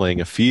start displaying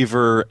a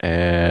fever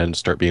and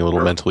start being a little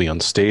mentally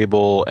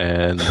unstable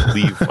and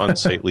leave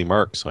unsightly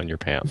marks on your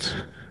pants.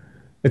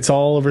 It's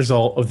all a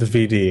result of the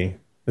VD.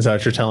 Is that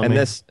what you're telling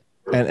me?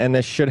 And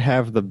this should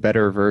have the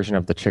better version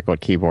of the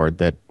Chiclet keyboard.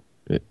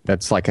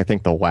 That's like, I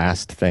think, the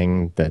last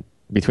thing that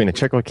between the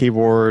Chiclet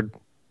keyboard,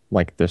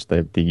 like there's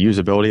the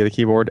usability of the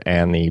keyboard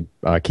and the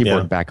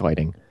keyboard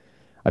backlighting.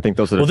 I think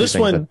those are the two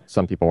things that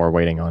some people are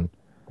waiting on.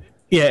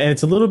 Yeah, and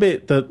it's a little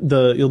bit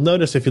you'll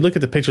notice if you look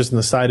at the pictures on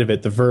the side of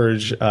it, the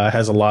Verge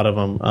has a lot of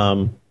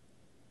them.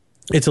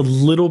 It's a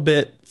little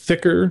bit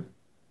thicker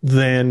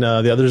than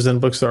the other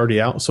ZenBooks that are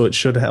already out, so it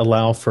should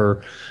allow for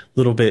a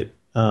little bit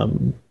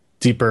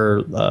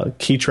deeper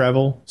key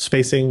travel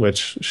spacing,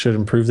 which should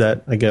improve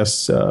that, I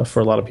guess, for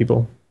a lot of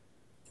people.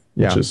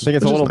 Yeah, I think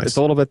it's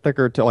a little bit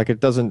thicker to it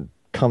doesn't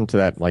come to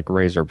that like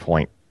razor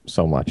point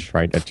so much,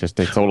 right? It just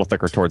takes a little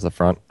thicker towards the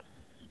front.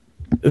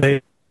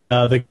 The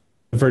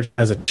Verge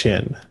has a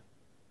chin.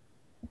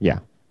 Yeah,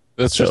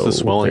 that's just the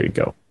swelling. There you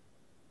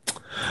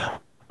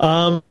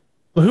go.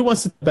 Who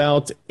wants to talk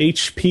about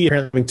HP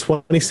apparently having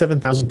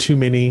 27,000 too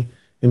many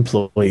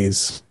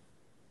employees?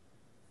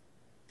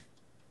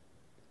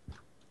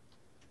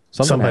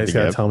 Somebody's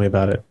got to tell me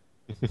about it.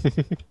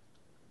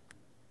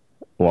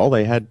 Well,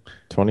 they had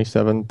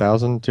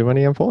 27,000 too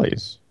many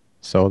employees,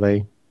 so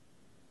they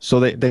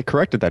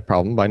corrected that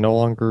problem by no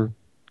longer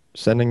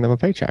sending them a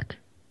paycheck.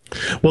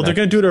 Well, they're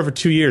going to do it over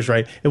 2 years,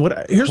 right? And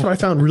here's what I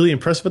found really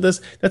impressive with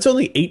this. That's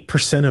only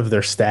 8% of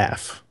their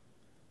staff.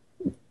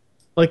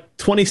 like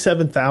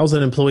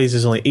 27,000 employees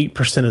is only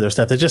 8% of their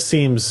staff. That just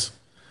seems.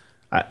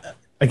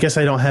 I guess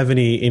I don't have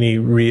any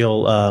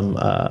real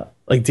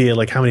idea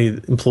like how many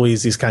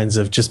employees these kinds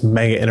of just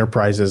mega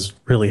enterprises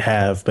really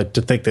have. But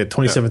to think that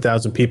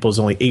 27,000 people is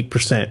only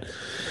 8%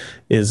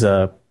 is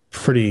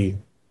pretty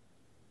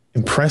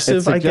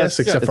impressive, I guess.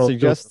 Except for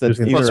suggests that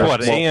Plus, either-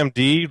 what,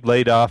 AMD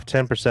laid off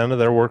 10% of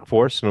their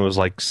workforce, and it was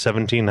like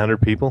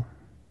 1,700 people.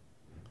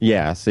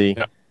 Yeah, see.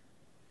 Yeah.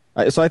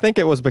 So I think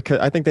it was because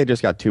I think they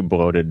just got too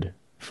bloated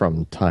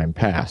from time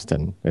past,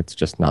 and it's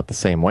just not the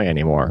same way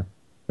anymore.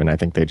 And I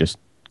think they just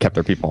kept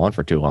their people on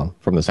for too long,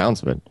 from the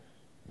sounds of it.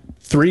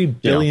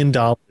 $3 billion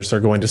are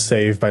going to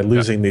save by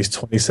losing these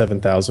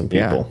 27,000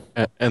 people.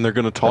 And they're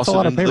going to toss That's a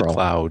lot it of into the payroll.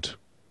 cloud.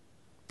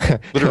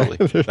 Literally.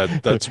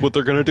 That's what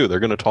they're going to do. They're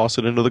going to toss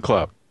it into the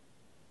cloud.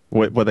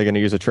 What are they going to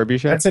use a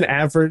trebuchet? That's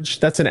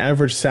an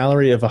average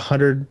salary of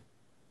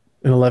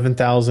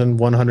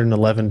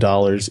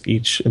 $111,111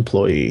 each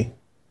employee.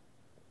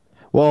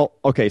 Well,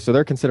 okay, so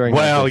they're considering.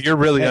 Wow, just you're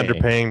really pay.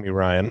 underpaying me,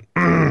 Ryan.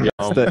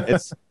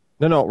 It's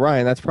no,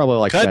 Ryan. That's probably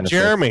like Cut benefits.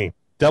 Jeremy.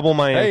 Double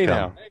my Hey,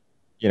 income. now.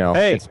 You know,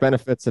 Hey. it's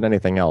benefits and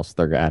anything else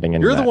they're adding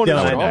in. You're the one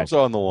Yeah, whose I know. job's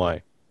on the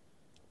line.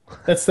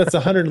 That's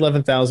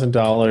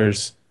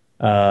 $111,000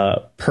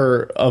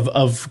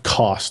 of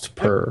cost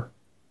per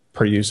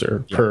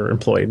user per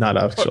employee, not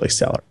actually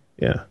salary.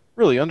 Yeah.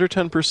 Really, under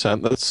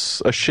 10%,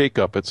 that's a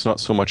shakeup. It's not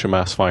so much a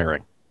mass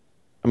firing.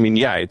 I mean,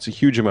 yeah, it's a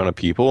huge amount of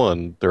people,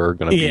 and there are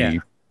going to Yeah.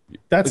 be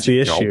That's the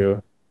You know.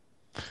 issue.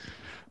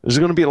 there's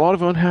going to be a lot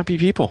of unhappy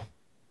people.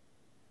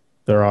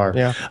 There are.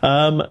 Yeah.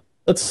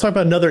 Let's talk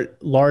about another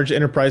large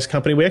enterprise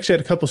company. We actually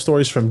had a couple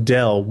stories from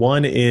Dell.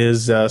 One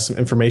is some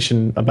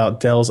information about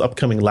Dell's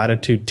upcoming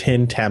Latitude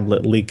 10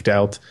 tablet leaked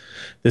out.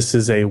 This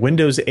is a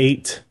Windows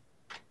 8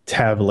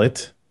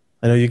 tablet.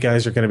 I know you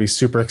guys are going to be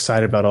super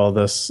excited about all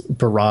this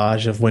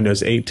barrage of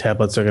Windows 8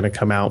 tablets that are going to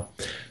come out.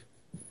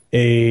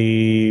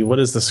 What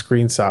is the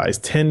screen size?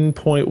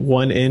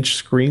 10.1 inch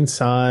screen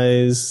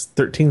size,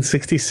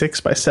 1366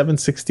 by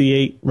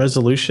 768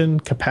 resolution,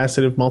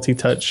 capacitive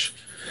multi-touch.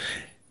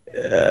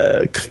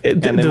 And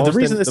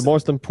the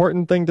most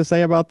important thing to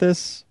say about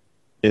this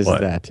is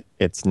What? that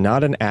it's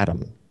not an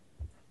Atom.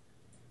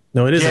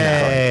 No, it isn't.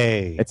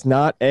 Yay. It's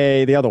not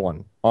the other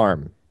one,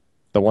 ARM,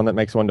 the one that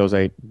makes Windows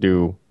 8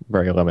 do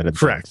very limited.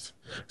 Correct.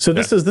 So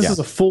this is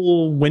a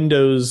full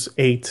Windows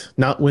 8,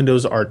 not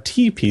Windows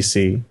RT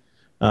PC,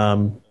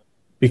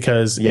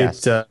 because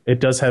Yes. it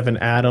does have an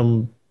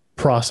Atom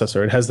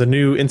processor. It has the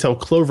new Intel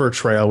Clover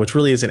Trail, which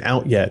really isn't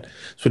out yet,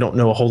 so we don't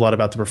know a whole lot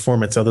about the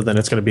performance other than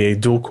it's going to be a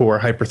dual-core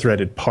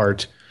hyper-threaded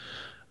part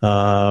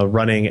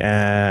running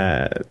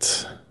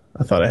at.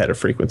 I thought I had a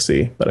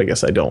frequency, but I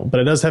guess I don't. But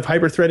it does have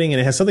hyper-threading,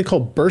 and it has something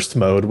called burst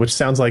mode, which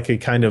sounds like a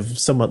kind of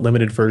somewhat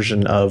limited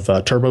version of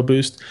Turbo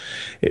Boost.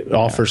 It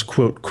offers,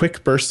 quote,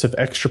 quick bursts of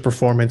extra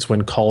performance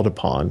when called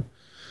upon.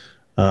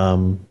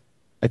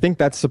 I think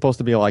that's supposed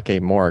to be like a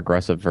more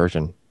aggressive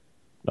version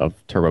of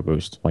Turbo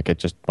Boost. Like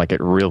it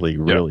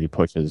really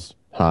pushes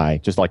high,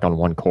 just like on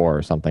one core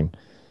or something.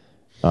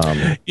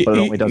 But it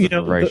only does it for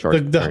a very short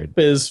the period. hope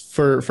is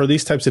for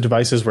these types of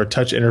devices where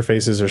touch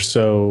interfaces are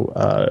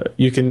so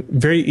you can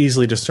very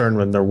easily discern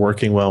when they're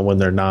working well, when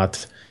they're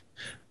not.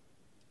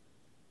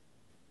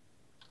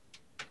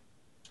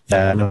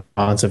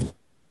 Responsive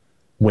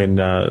when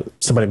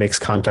somebody makes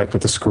contact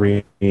with the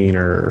screen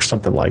or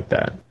something like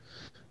that.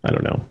 I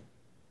don't know.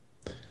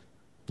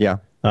 Yeah.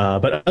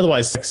 But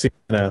otherwise, sexy,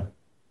 What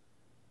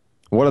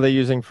are they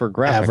using for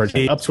graphics?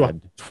 average up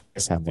to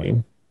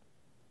Tablet.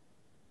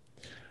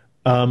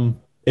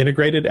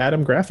 integrated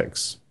Atom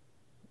graphics.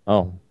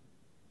 Oh.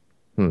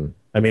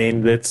 I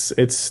mean, it's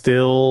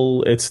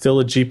still a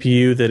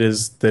GPU that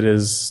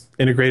is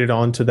integrated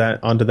onto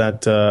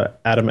that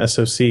Atom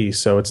SoC.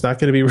 So it's not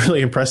going to be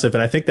really impressive,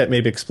 and I think that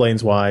maybe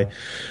explains why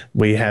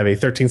we have a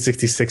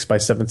 1366 by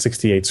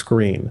 768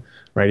 screen.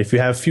 Right? If you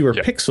have fewer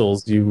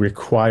pixels, you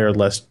require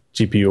less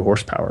GPU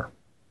horsepower.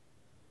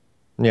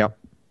 Yeah.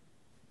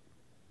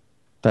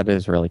 That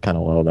is really kind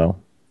of low, though,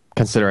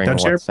 considering Don't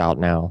what's out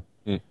now.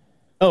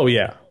 Oh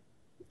yeah,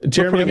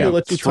 Jeremy, I'm going to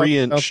let you talk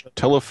 3-inch about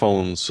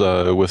telephones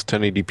with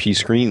 1080p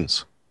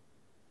screens.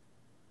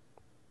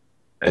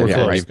 And Yeah,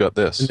 then right. you've got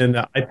this. and then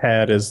the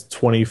iPad is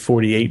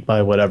 2048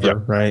 by whatever,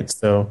 Yep. right?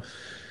 So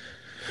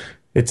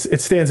it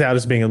stands out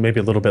as being maybe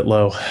a little bit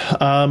low.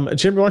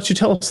 Jim, why don't you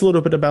tell us a little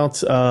bit about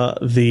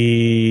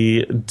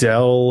the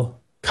Dell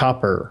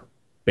Copper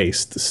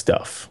based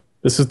stuff?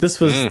 This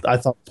was I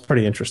thought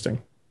pretty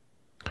interesting.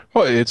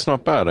 Well, it's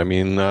not bad. I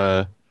mean,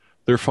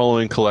 they're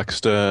following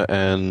Calexta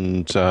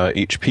and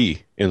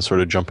HP in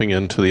sort of jumping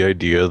into the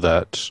idea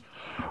that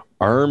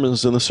ARM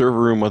is in the server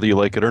room whether you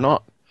like it or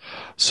not.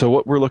 So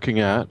what we're looking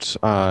at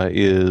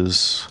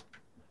is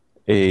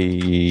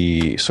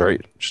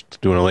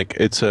just doing a link.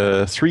 It's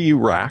a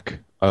 3U rack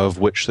of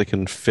which they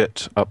can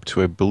fit up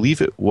to, I believe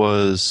it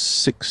was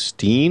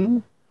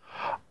 16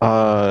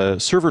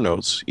 server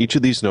nodes. Each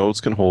of these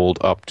nodes can hold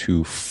up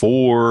to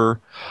 4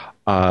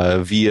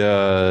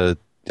 via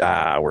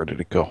where did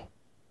it go?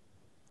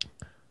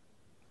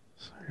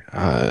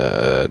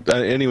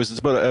 Anyways, it's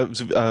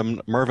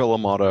about Marvell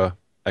Amada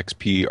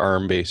XP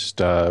ARM-based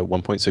 1.6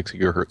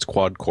 gigahertz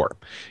quad core.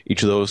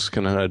 Each of those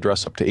can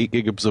address up to 8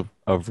 gigabytes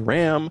of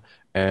RAM,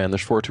 and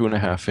there's 4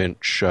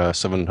 2.5-inch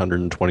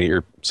 720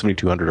 or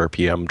 7200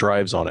 RPM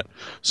drives on it.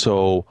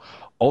 So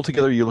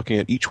altogether, you're looking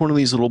at each one of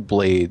these little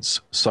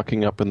blades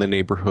sucking up in the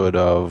neighborhood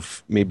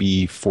of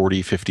maybe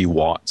 40, 50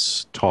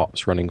 watts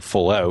tops running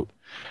full out.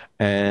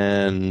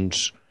 And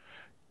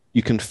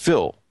you can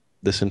fill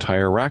this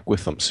entire rack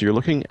with them. So you're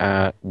looking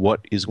at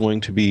what is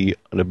going to be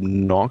an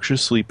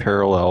obnoxiously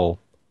parallel,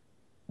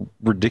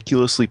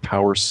 ridiculously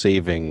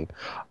power-saving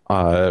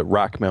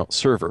rack mount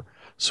server.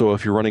 So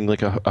if you're running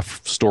like a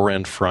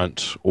store-end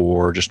front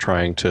or just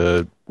trying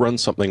to run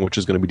something which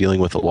is going to be dealing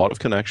with a lot of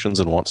connections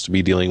and wants to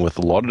be dealing with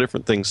a lot of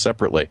different things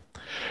separately,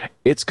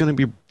 it's going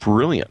to be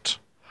brilliant.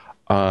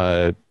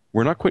 We're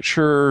not quite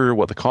sure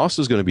what the cost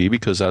is going to be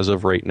because as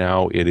of right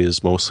now, it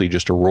is mostly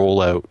just a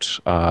rollout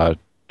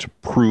to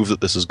prove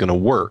that this is going to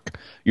work.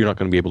 You're not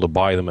going to be able to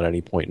buy them at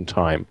any point in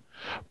time.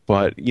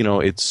 But, you know,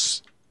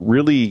 it's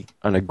really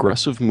an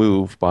aggressive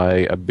move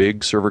by a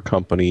big server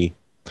company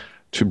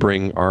to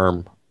bring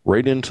ARM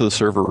right into the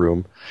server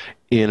room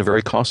in a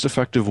very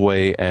cost-effective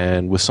way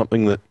and with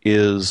something that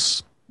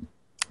is,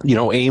 you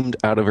know, aimed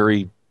at a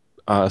very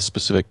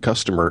specific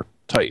customer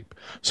type.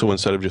 So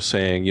instead of just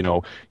saying, you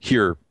know,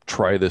 here,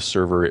 try this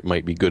server, it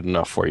might be good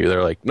enough for you,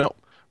 they're like, no.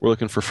 We're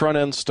looking for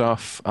front-end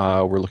stuff.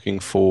 We're looking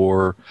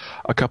for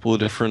a couple of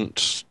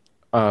different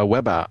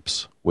web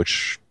apps,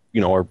 which,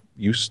 you know, are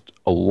used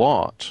a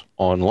lot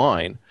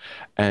online,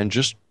 and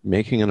just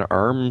making an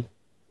ARM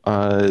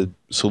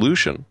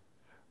solution,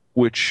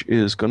 which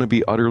is going to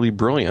be utterly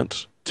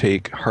brilliant,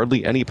 take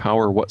hardly any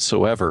power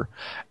whatsoever,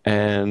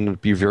 and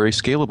be very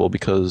scalable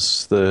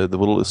because the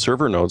little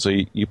server nodes,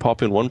 you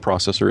pop in one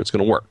processor, it's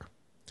going to work.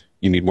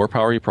 You need more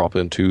power, you pop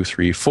in 2,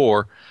 3,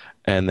 4,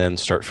 and then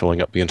start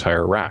filling up the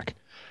entire rack.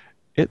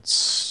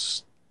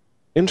 It's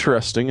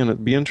interesting, and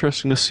it'd be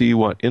interesting to see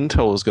what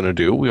Intel is going to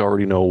do. We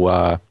already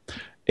know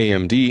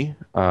AMD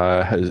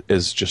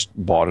has just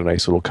bought a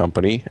nice little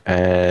company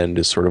and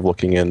is sort of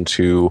looking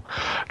into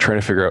trying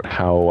to figure out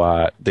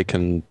how they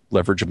can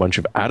leverage a bunch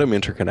of Atom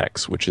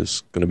interconnects, which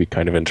is going to be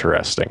kind of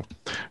interesting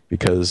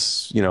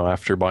because, you know,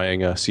 after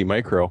buying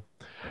SeaMicro,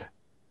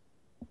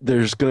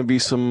 there's going to be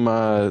some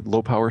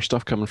low power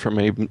stuff coming from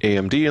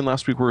AMD, and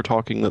last week we were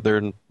talking that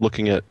they're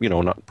looking at, you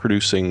know, not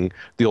producing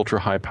the ultra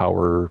high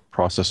power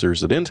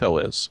processors that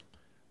Intel is.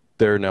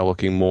 They're now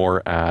looking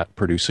more at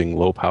producing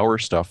low power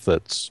stuff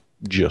that's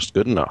just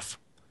good enough.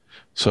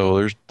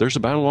 So there's a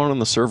battle on in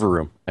the server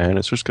room, and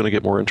it's just going to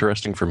get more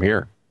interesting from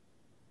here.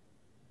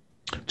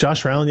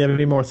 Josh Rowland, you have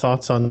any more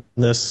thoughts on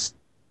this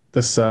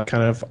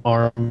kind of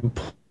ARM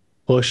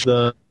push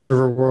the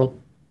server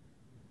world?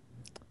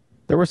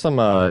 There were some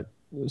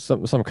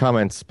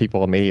comments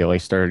people immediately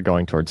started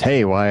going towards,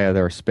 hey, why are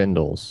there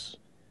spindles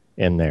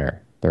in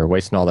there? They're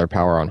wasting all their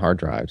power on hard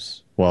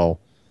drives. Well,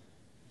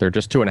 they're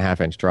just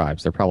 2.5-inch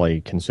drives. They're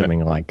probably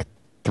consuming like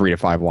 3 to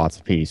 5 watts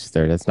a piece.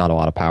 That's not a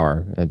lot of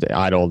power.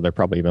 Idle, they're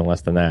probably even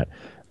less than that.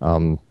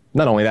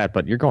 Not only that,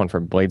 but you're going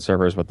for blade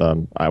servers with,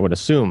 I would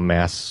assume,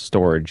 mass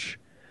storage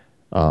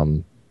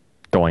going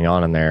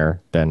on in there.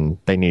 Then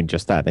they need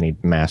just that. They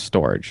need mass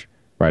storage,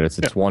 right?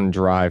 It's one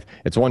drive.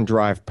 It's one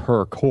drive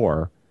per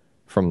core.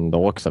 From the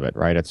looks of it,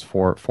 right? It's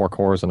four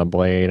cores in a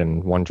blade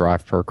and one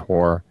drive per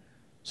core.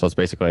 So it's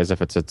basically as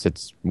if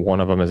it's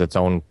one of them is its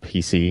own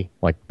PC,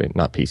 like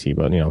not PC,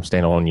 but, you know,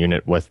 standalone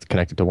unit with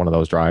connected to one of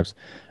those drives.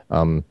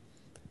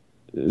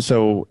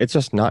 So it's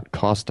just not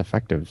cost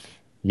effective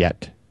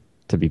yet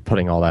to be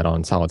putting all that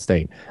on solid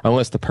state,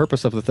 unless the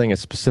purpose of the thing is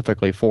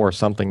specifically for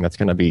something that's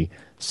going to be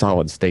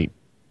solid state,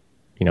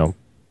 you know,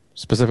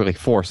 specifically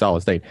for solid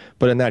state.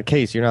 But in that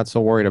case, you're not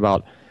so worried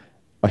about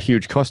a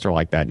huge cluster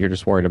like that. You're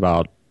just worried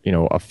about, you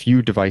know, a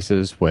few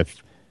devices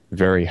with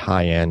very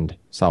high-end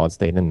solid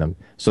state in them.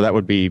 So that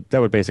would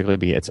basically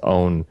be its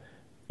own,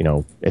 you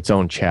know, its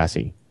own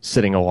chassis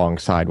sitting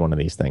alongside one of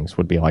these things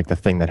would be like the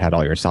thing that had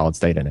all your solid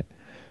state in it.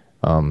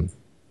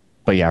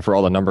 But yeah, for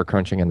all the number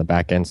crunching and the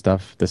back end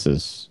stuff,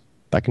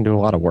 that can do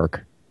a lot of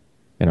work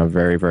in a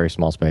very, very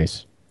small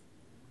space.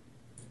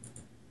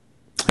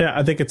 Yeah,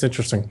 I think it's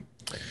interesting.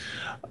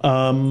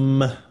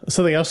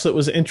 Something else that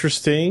was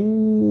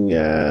interesting,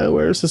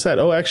 where is this at?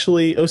 Oh,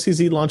 actually,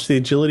 OCZ launched the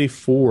Agility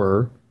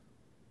 4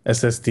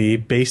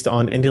 SSD based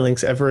on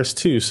NVLink's Everest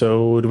 2.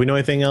 So do we know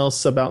anything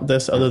else about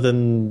this other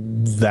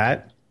than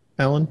that,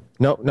 Alan?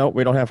 No,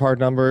 we don't have hard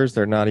numbers.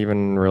 They're not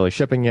even really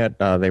shipping yet.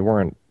 They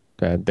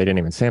didn't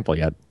even sample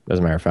yet, as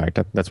a matter of fact.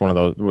 That's one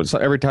of those. So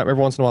every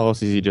once in a while,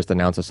 OCZ just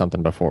announces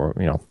something before,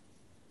 you know,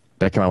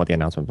 they come out with the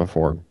announcement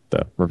before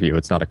the review.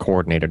 It's not a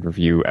coordinated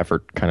review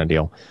effort kind of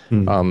deal.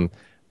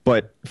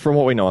 But from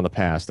what we know in the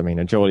past, I mean,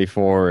 Agility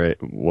 4,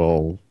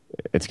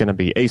 it's going to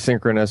be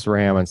asynchronous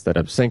RAM instead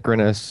of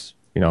synchronous,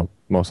 you know,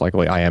 most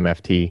likely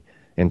IMFT,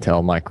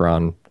 Intel,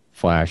 Micron,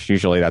 Flash.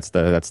 Usually that's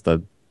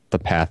the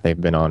path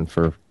they've been on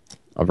for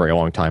a very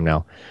long time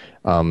now.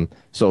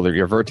 So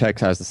your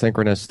Vertex has the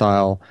synchronous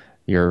style.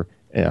 Your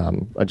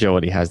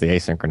Agility has the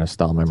asynchronous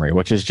style memory,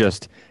 which is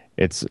just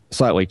it's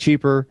slightly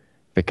cheaper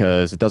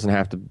because it doesn't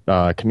have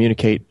to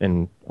communicate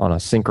on a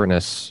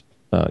synchronous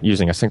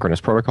using a synchronous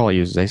protocol. It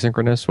uses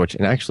asynchronous, which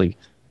and actually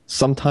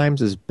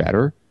sometimes is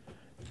better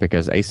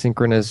because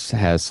asynchronous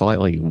has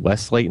slightly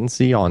less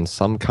latency on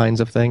some kinds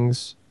of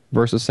things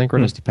versus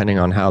synchronous, depending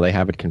on how they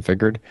have it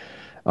configured.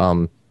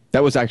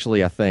 That was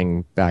actually a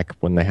thing back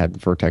when they had the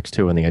Vertex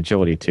 2 and the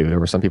Agility 2. There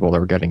were some people that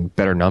were getting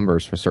better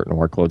numbers for certain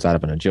workloads out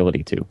of an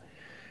Agility 2,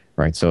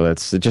 right? So it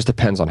just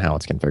depends on how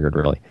it's configured,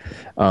 really.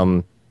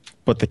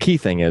 But the key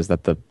thing is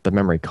that the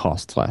memory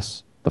costs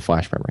less, the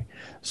flash memory.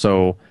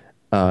 So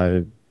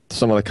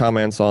some of the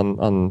comments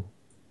on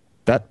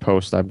that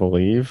post, I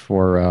believe,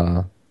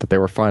 were that they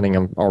were finding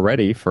them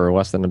already for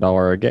less than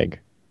 $1 a gig,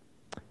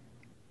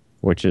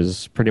 which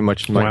is pretty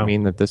much might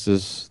mean that this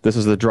is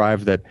the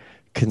drive that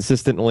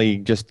consistently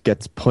just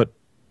gets put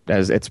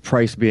as its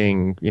price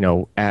being,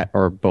 at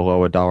or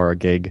below $1 a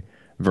gig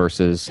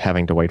versus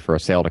having to wait for a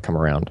sale to come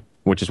around,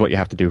 which is what you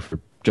have to do for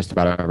just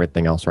about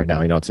everything else right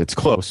now. It's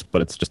close,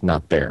 but it's just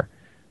not there,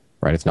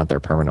 right? It's not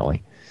there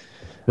permanently.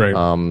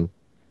 Right.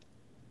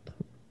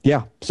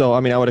 Yeah. So,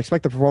 I would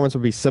expect the performance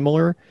would be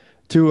similar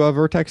to a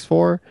Vertex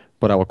 4,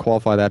 but I will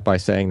qualify that by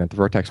saying that the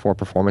Vertex 4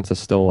 performance is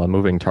still a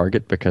moving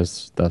target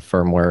because the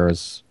firmware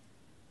is,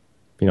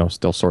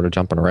 still sort of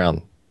jumping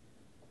around.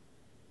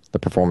 The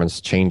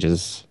performance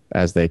changes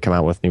as they come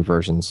out with new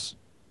versions,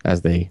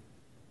 as they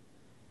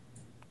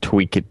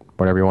tweak it,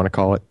 whatever you want to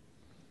call it.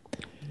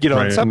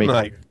 It's something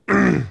I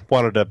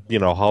wanted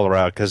to, holler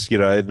out because,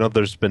 I know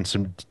there's been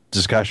some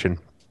discussion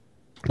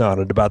on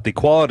it about the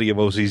quality of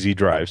OCZ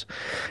drives.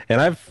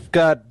 And I've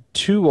got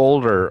 2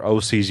 older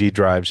OCZ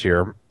drives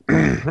here,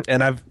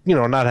 and I've,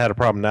 not had a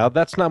problem. Now,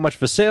 that's not much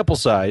of a sample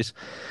size,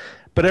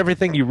 but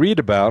everything you read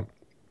about,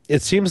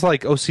 it seems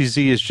like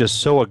OCZ is just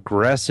so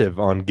aggressive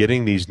on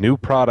getting these new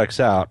products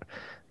out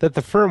that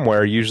the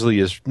firmware usually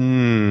is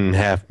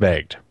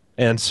half-baked.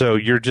 And so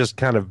you're just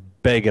kind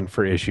of begging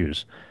for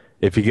issues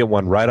if you get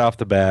one right off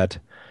the bat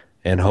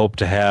and hope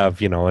to have,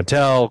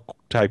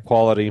 Intel-type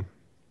quality.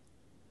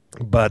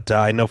 But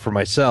I know for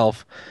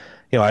myself,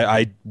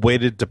 I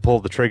waited to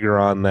pull the trigger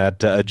on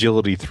that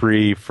Agility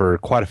 3 for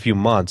quite a few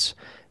months.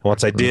 And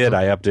once I did,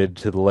 I updated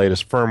to the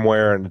latest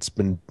firmware, and it's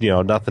been,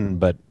 nothing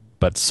but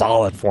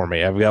solid for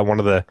me. I've got one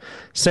of the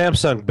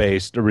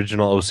Samsung-based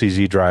original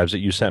OCZ drives that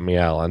you sent me,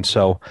 Alan.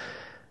 So,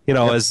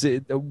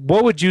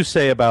 what would you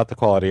say about the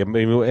quality?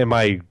 Am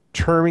I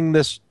terming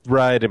this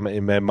right?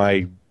 Am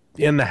I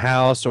in the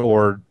house,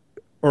 or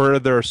are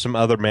there some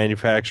other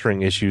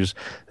manufacturing issues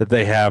that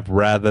they have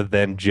rather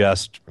than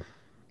just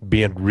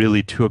being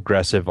really too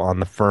aggressive on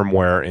the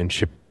firmware and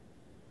shipping?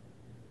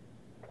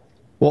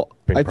 Well,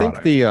 I think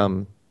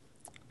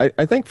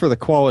I think for the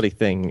quality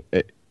thing,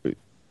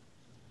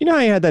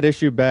 I had that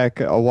issue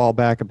a while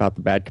back about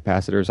the bad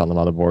capacitors on the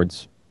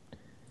motherboards.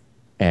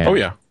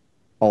 And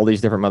all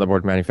these different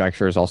motherboard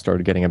manufacturers all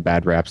started getting a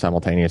bad rap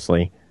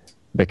simultaneously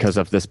because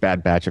of this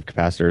bad batch of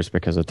capacitors,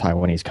 because a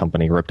Taiwanese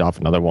company ripped off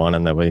another one,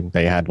 and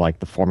they had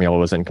the formula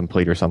was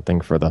incomplete or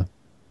something for the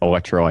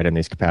electrolyte in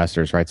these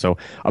capacitors, right? So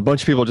a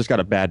bunch of people just got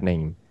a bad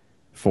name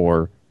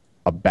for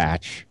a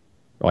batch,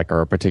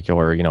 or a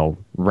particular,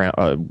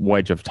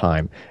 wedge of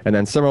time. And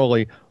then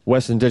similarly,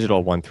 Western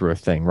Digital went through a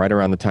thing right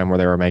around the time where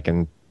they were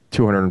making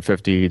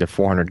 250 to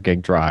 400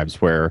 gig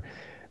drives where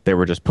they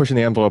were just pushing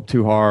the envelope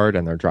too hard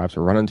and their drives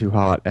were running too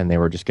hot and they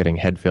were just getting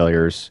head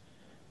failures.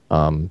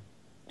 And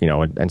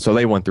so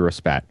they went through a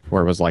spat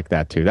where it was like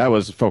that too. That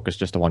was focused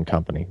just on one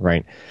company,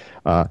 right?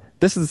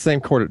 This is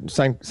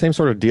the same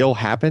sort of deal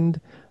happened,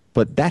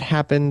 but that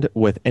happened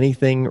with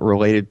anything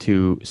related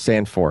to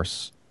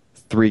SandForce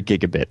 3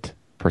 gigabit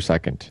per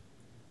second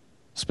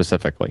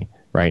specifically,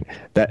 right?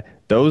 The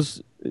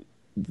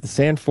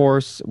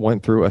SandForce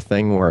went through a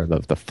thing where the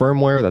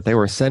firmware that they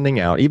were sending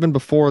out, even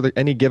before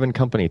any given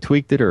company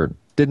tweaked it or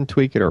didn't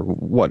tweak it or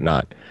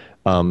whatnot,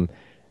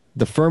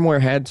 the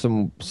firmware had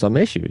some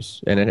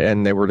issues,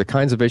 and they were the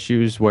kinds of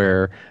issues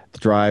where the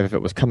drive, if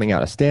it was coming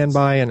out of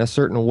standby in a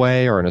certain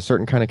way or in a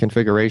certain kind of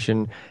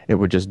configuration, it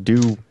would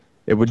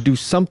do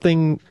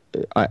something.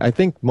 I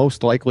think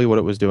most likely what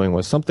it was doing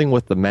was something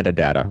with the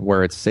metadata,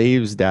 where it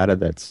saves data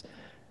that's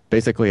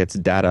basically it's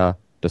data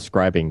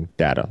describing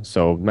data.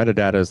 So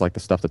metadata is like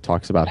the stuff that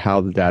talks about how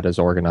the data is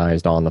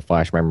organized on the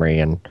flash memory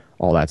and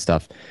all that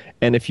stuff.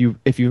 And if you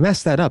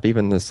mess that up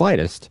even the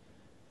slightest,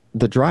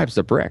 the drive's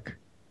a brick.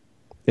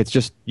 It's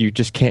just you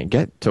just can't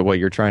get to what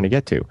you're trying to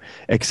get to.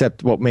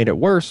 Except what made it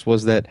worse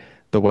was that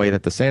the way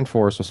that the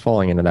SandForce was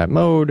falling into that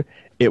mode,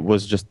 it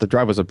was just the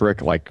drive was a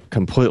brick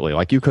completely.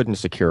 You couldn't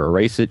secure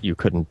erase it. You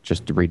couldn't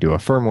just redo a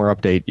firmware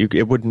update.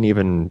 It wouldn't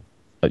even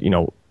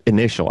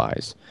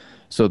initialize.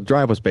 So the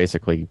drive was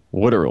basically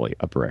literally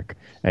a brick,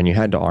 and you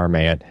had to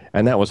RMA it,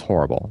 and that was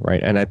horrible,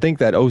 right? And I think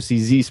that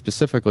OCZ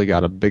specifically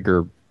got a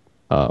bigger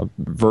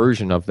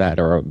version of that,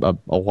 or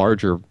a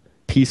larger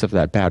piece of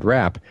that bad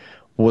rap,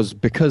 was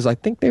because I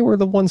think they were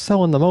the ones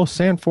selling the most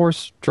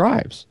SandForce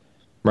drives,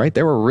 right?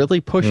 They were really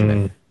pushing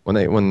it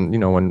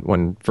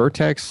when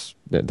Vertex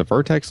the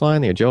Vertex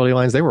line, the Agility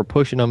lines, they were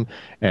pushing them,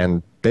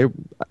 and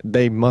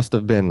they must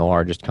have been the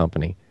largest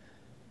company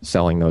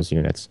selling those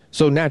units.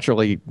 So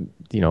naturally,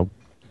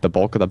 the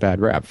bulk of the bad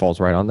rap falls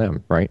right on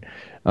them, right?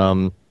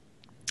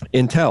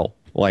 Intel,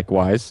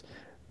 likewise,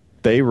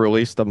 they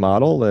released a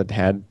model that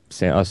had a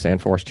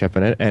SandForce chip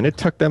in it, and it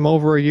took them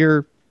over a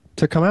year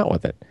to come out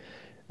with it.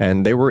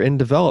 And they were in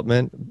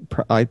development,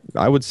 I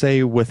would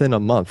say, within a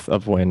month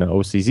of when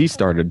OCZ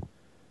started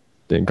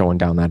going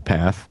down that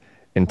path.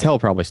 Intel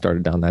probably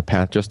started down that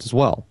path just as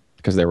well,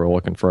 because they were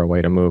looking for a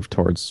way to move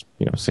towards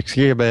 6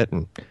 gigabit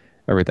and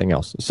everything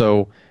else.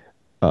 So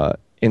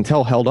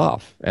Intel held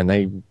off, and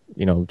they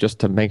just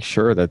to make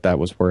sure that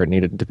was where it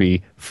needed to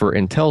be for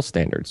Intel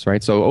standards,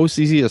 right? So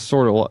OCZ is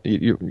sort of,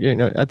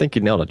 I think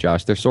you nailed it,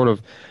 Josh.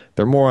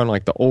 They're more on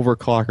like the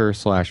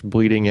overclocker /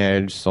 bleeding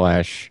edge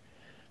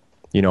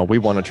 / we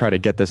want to try to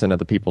get this into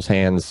the people's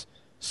hands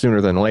sooner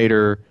than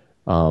later.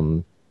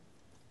 And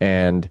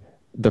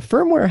the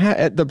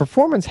firmware, the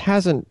performance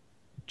hasn't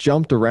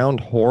jumped around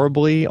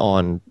horribly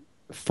on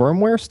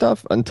firmware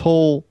stuff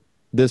until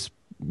this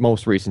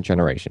most recent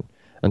generation,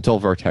 until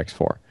Vertex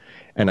 4.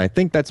 And I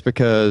think that's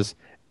because,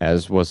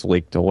 as was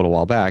leaked a little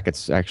while back,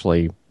 it's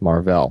actually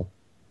Marvell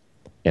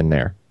in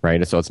there,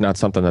 right? So it's not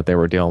something that they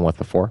were dealing with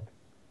before.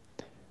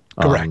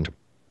 Correct.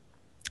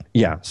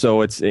 Yeah,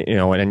 so it's,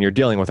 and you're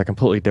dealing with a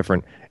completely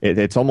different,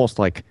 it's almost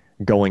like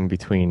going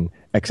between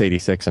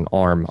x86 and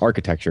ARM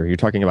architecture. You're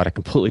talking about a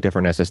completely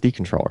different SSD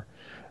controller.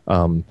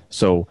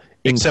 So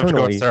Except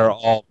internally, they're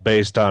all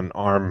based on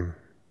ARM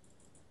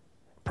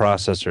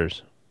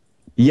processors.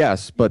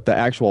 yes, but the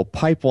actual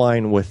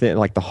pipeline within,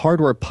 like the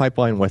hardware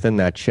pipeline within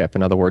that chip,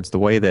 in other words, the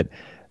way that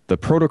the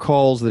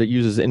protocols that it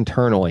uses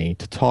internally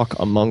to talk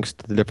amongst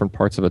the different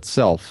parts of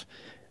itself,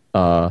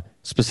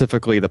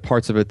 specifically the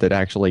parts of it that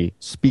actually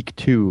speak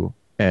to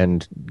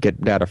and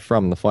get data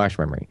from the flash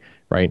memory,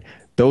 right?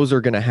 Those are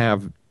going to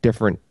have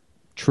different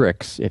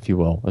tricks, if you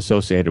will,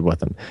 associated with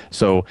them.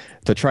 So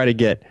to try to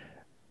get,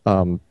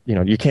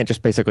 you can't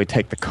just basically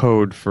take the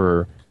code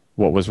for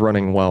what was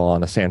running well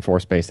on a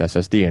SandForce-based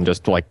SSD and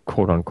just like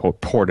quote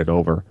unquote port it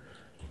over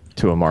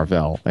to a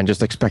Marvell and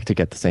just expect to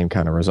get the same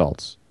kind of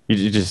results.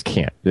 You just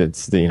can't.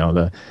 It's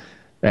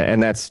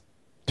and that's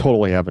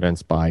totally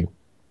evidenced by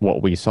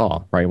what we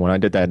saw, right? When I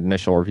did that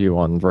initial review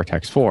on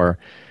Vertex 4,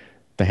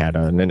 they had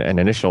an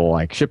initial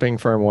like shipping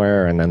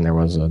firmware, and then there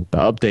was the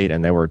update,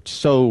 and they were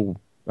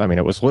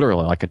it was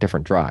literally like a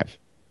different drive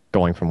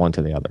going from one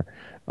to the other.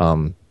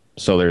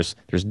 So there's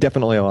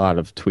definitely a lot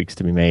of tweaks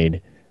to be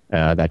made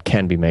that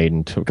can be made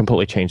and to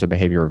completely change the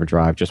behavior of a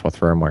drive just with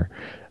firmware.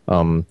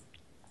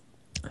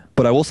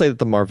 But I will say that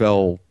the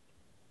Marvell,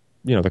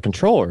 the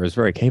controller is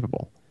very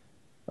capable.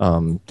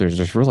 There's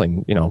just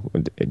really,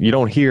 you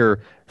don't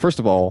hear, first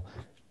of all,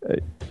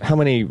 how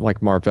many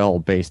like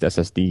Marvell-based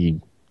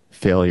SSD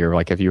failure,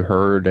 like have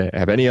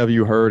any of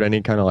you heard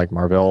any kind of like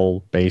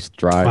Marvell-based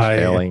drive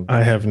failing?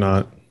 I have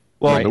not.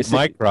 Well, Right.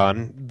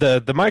 Micron,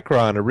 the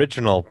Micron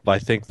original, I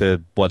think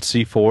the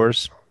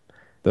C4s,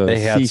 The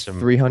they had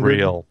some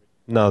C300?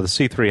 the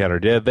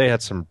C300, yeah, they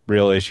had some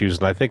real issues,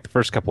 and I think the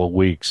first couple of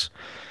weeks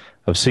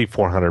of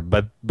C400,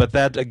 but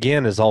that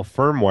again is all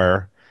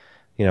firmware,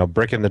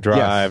 bricking the drive,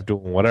 Yes.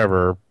 doing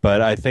whatever.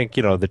 But I think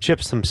the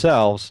chips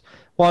themselves.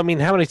 Well, I mean,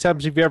 how many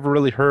times have you ever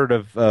really heard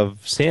of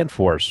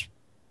SandForce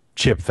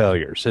chip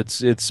failures?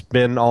 It's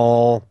been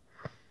all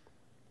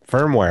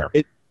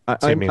firmware. I'm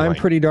seemingly.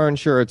 pretty darn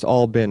sure it's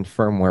all been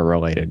firmware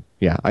related.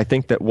 Yeah, I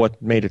think that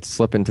what made it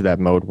slip into that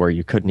mode where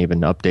you couldn't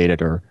even update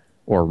it or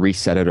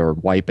reset it or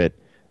wipe it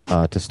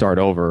to start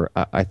over,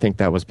 I think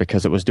that was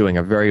because it was doing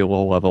a very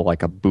low level,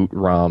 like a boot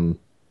ROM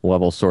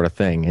level sort of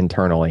thing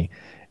internally,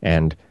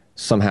 and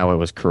somehow it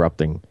was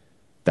corrupting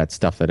that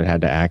stuff that it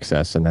had to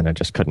access, and then it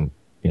just couldn't,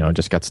 it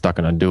just got stuck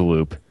in a do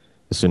loop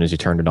as soon as you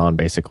turned it on,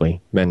 basically.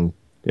 Then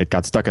it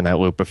got stuck in that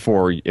loop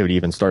before it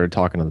even started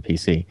talking to the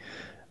PC.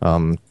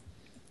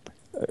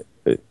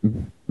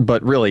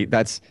 But really,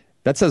 that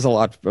says a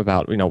lot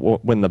about,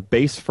 when the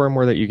base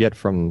firmware that you get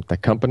from the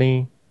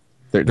company,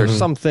 there's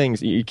some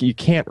things you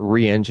can't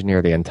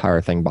re-engineer the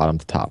entire thing bottom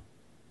to top.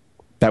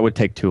 That would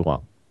take too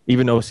long.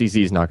 Even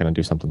OCZ is not going to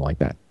do something like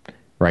that,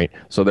 right?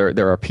 So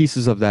there are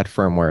pieces of that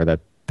firmware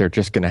that they're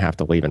just going to have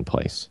to leave in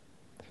place.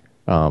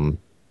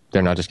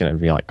 They're not just going to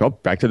be like, oh,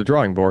 back to the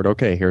drawing board.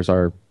 Okay, here's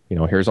our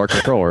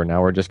controller.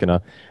 Now we're just going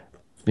to,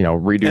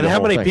 redo. And the how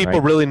whole many thing, people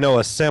right? really know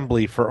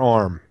assembly for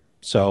ARM?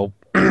 So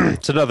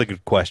it's another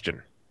good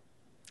question.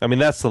 I mean,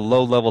 that's the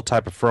low-level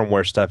type of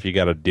firmware stuff you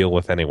got to deal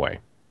with anyway.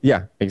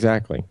 Yeah,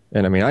 exactly.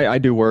 And I mean, I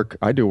do work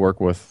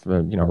with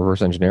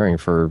reverse engineering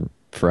for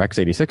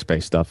x86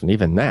 based stuff, and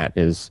even that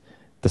is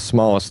the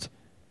smallest.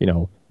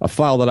 A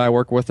file that I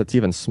work with that's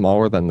even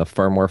smaller than the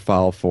firmware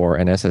file for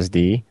an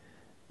SSD.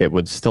 It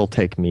would still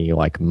take me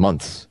like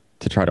months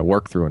to try to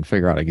work through and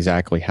figure out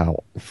exactly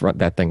how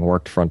that thing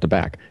worked front to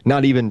back.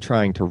 Not even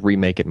trying to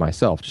remake it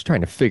myself, just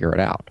trying to figure it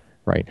out,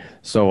 right?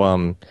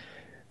 So,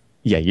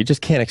 yeah, you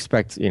just can't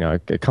expect,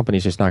 a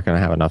company's just not going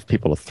to have enough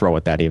people to throw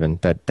at that even,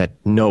 that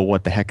know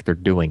what the heck they're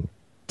doing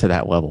to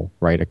that level,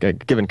 right? A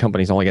given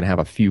company's only going to have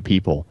a few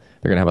people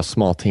They're going to have a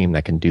small team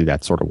that can do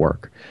that sort of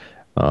work.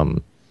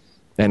 And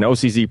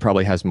OCZ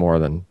probably has more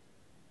than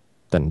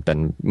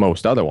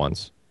most other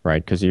ones,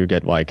 right? Because you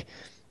get like,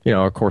 you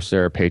know,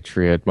 Corsair,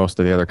 Patriot, most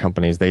of the other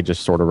companies, they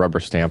just sort of rubber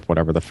stamp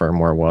whatever the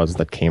firmware was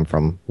that came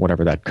from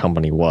whatever that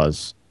company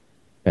was.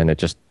 And it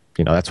just,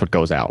 you know, that's what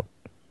goes out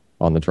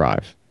on the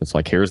drive. It's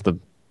like,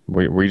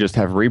 we just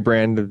have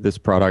rebranded this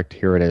product.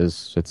 Here it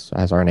is. It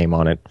has our name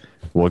on it.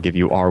 We'll give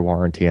you our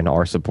warranty and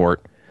our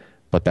support.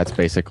 But that's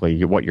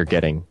basically what you're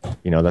getting.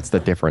 You know, that's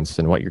the difference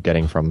in what you're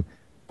getting from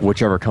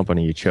whichever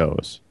company you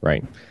chose,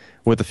 right?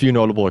 With a few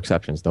notable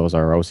exceptions. Those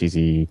are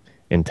OCZ,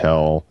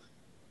 Intel.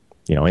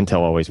 You know, Intel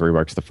always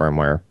reworks the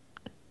firmware,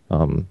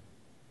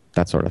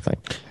 that sort of thing.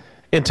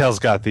 Intel's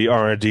got the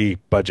R&D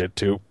budget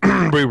to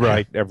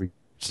rewrite every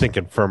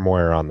stinking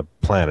firmware on the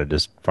planet.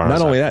 As far as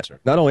not only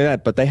concerned.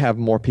 that, but they have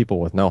more people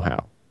with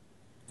know-how.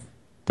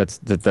 That's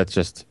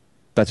just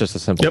a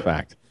simple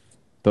fact.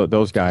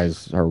 Those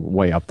guys are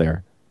way up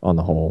there on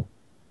the whole.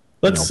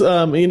 Let's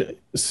so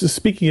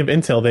speaking of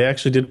Intel, they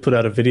actually did put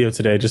out a video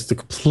today just to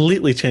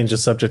completely change the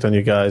subject on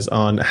you guys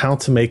on how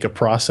to make a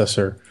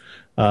processor.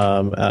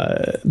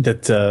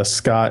 That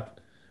Scott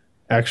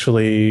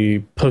actually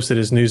posted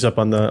his news up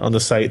on the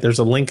site. There's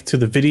a link to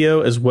the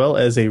video as well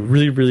as a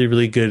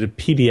really good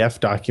PDF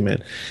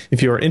document.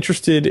 If you are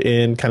interested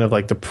in kind of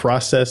like the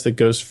process that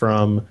goes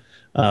from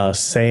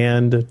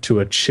sand to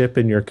a chip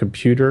in your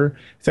computer,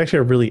 it's actually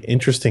a really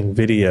interesting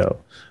video.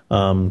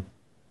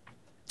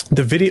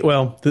 The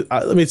video,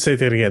 let me say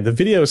that again. The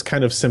video is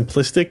kind of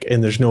simplistic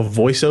and there's no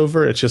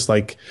voiceover. It's just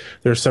like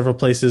there are several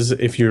places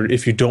if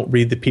you don't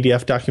read the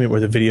PDF document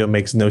where the video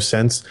makes no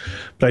sense.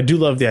 But I do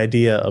love the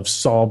idea of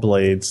saw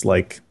blades,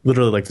 like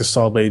literally like the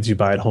saw blades you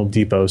buy at Home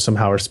Depot,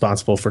 somehow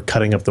responsible for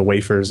cutting up the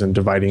wafers and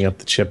dividing up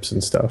the chips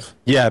and stuff.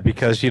 Yeah,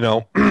 because you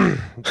know,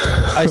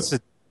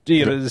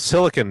 the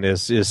silicon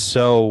is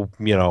so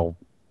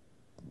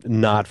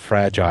not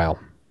fragile.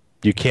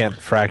 You can't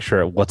fracture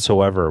it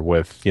whatsoever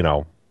with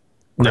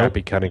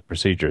crappy cutting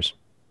procedures.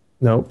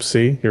 Nope.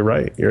 See, you're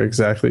right. You're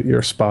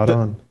spot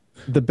on.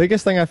 The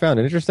biggest thing I found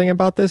interesting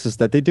about this is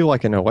that they do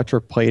like an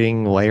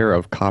electroplating layer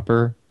of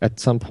copper at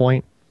some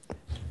point.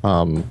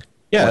 It's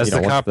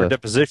the copper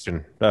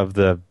deposition of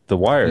the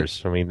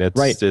wires. I mean,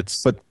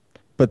 it's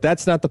but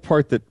that's not the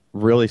part that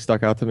really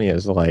stuck out to me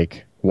as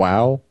like,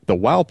 wow. The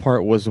wow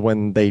part was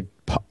when they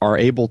are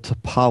able to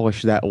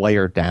polish that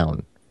layer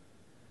down.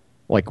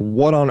 Like,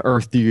 what on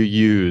earth do you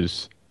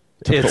use?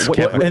 It's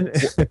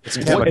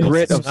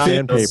grit of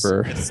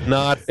sandpaper. It's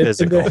not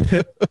physical.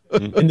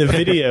 In the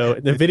video,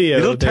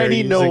 little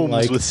tiny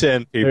gnomes with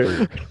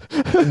sandpaper.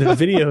 In the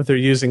video, they're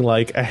using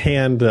like a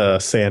hand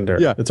sander.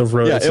 Yeah, it's a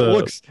it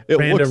looks like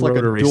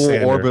a dual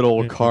sander.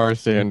 orbital car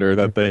sander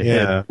that they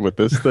hit with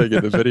this thing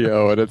in the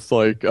video, and it's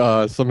like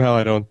somehow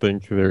I don't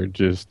think they're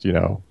just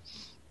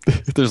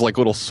there's like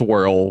little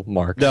swirl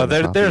marks. No,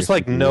 there's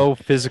like no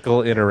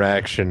physical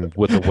interaction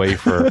with the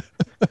wafer.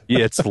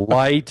 It's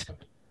light.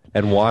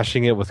 And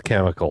washing it with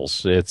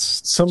chemicals.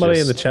 It's somebody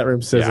in the chat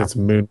room says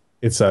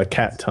it's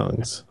cat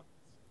tongues.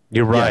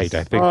 You're right. Yes.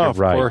 I think you're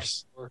right. Of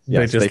course.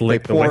 Yes, they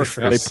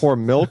pour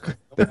milk.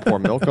 They pour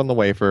milk on the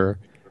wafer,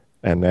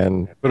 and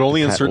then but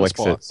only in certain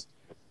spots.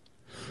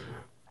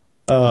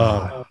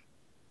 But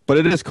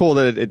it is cool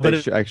that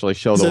they actually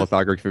show the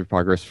lithography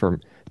process for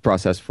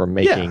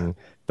making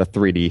the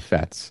 3D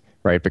FETs,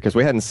 right? Because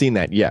we hadn't seen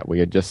that yet. We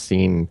had just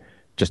seen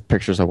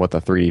pictures of what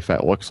the 3D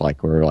FET looks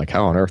like. We were like,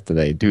 how on earth do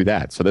they do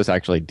that? So this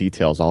actually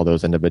details all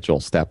those individual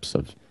steps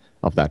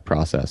of that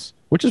process,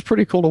 which is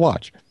pretty cool to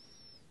watch.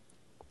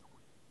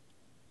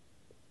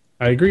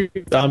 I agree.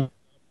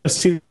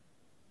 See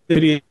the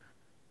video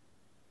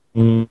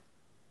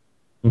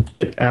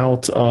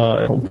out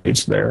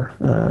homepage there.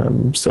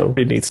 So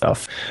pretty neat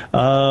stuff.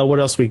 What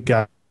else we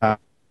got?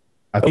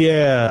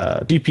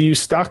 GPU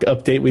stock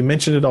update. We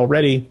mentioned it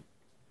already.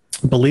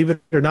 Believe it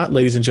or not,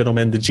 ladies and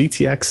gentlemen, the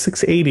GTX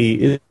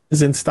 680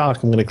 is in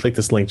stock. I'm going to click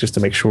this link just to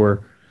make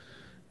sure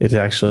it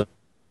actually.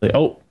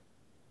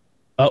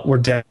 We're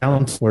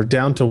down. We're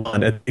down to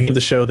one. At the end of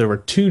the show, there were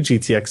two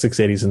GTX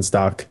 680s in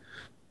stock,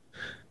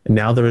 and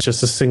now there is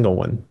just a single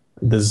one.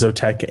 The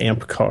Zotac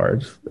Amp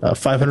card,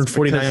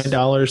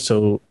 $549.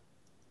 So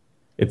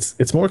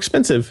it's more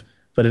expensive,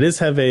 but it does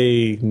have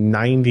a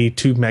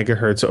 92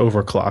 megahertz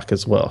overclock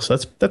as well. So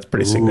that's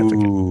pretty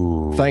significant.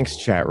 Ooh. Thanks,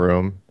 chat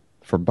room,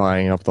 for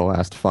buying up the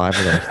last 5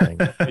 of those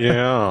things.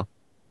 Yeah.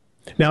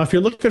 Now, if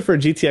you're looking for a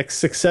GTX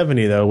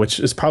 670, though, which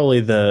is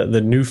probably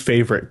the new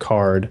favorite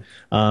card,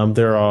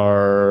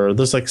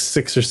 there's like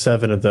 6 or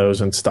 7 of those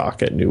in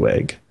stock at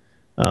Newegg,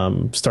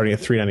 starting at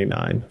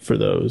 $399 for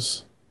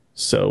those.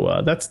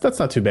 So that's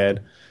not too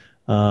bad.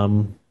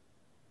 So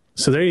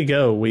there you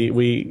go.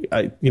 We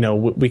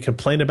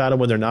complain about them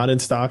when they're not in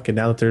stock, and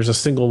now that there's a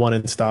single one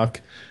in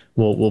stock,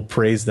 we'll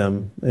praise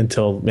them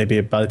until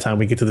maybe by the time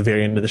we get to the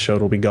very end of the show,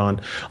 it'll be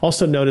gone.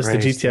 Also notice the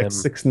GTX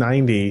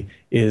 690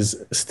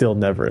 is still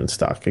never in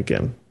stock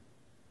again.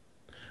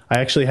 I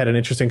actually had an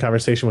interesting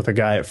conversation with a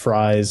guy at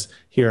Fry's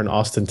here in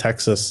Austin,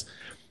 Texas,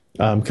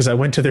 because I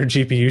went to their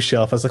GPU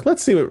shelf. I was like,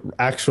 let's see what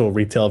actual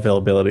retail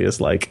availability is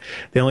like.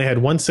 They only had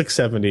one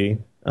 670.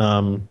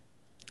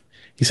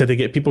 He said they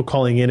get people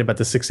calling in about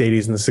the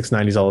 680s and the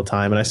 690s all the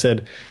time. And I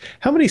said,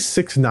 how many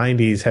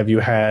 690s have you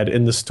had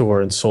in the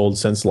store and sold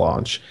since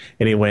launch?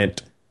 And he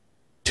went,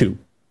 2.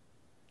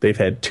 They've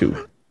had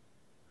 2.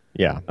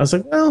 Yeah. I was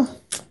like, well,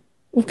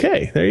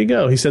 okay, there you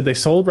go. He said they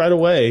sold right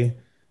away.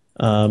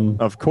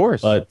 Of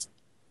course. But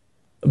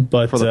For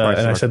the price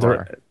and I of a said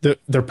car.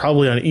 they're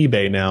probably on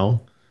eBay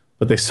now,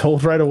 but they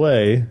sold right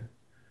away.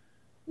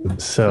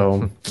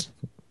 So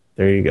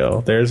there you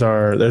go. There's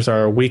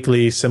our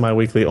weekly,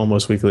 semi-weekly,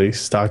 almost weekly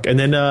stock. And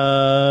then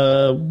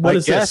what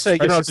is this? You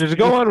know, to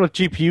go on with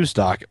GPU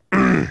stock,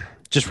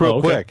 just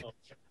real quick.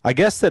 I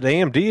guess that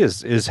AMD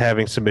is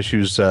having some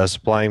issues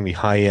supplying the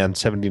high-end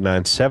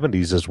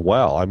 7970s as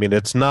well. I mean,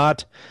 it's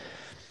not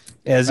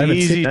as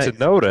easy to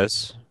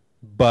notice,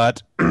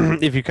 but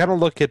if you kind of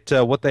look at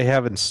what they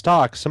have in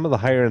stock, some of the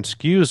higher-end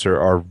SKUs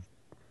are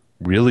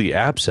really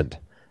absent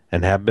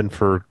and have been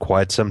for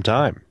quite some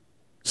time.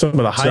 Some of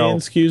the high-end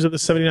SKUs of the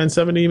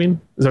 7970, you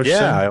mean? Is that what you're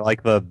saying?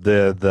 Like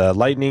the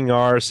Lightning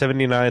R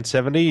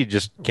 7970, you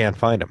just can't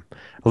find them.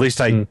 At least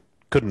I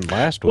couldn't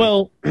last week.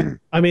 Well,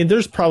 I mean,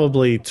 there's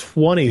probably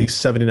 20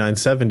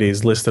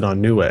 7970s listed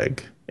on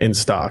Newegg in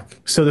stock.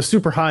 So the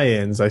super high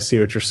ends, I see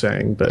what you're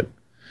saying, but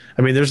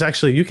I mean, you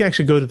can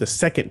actually go to the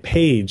second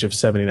page of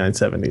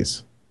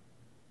 7970s.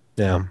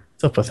 Yeah.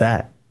 What's up with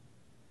that?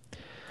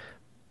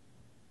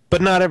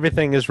 But not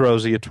everything is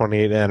rosy at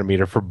 28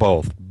 nanometer for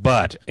both.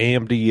 But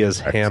AMD has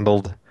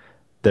handled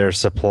their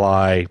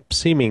supply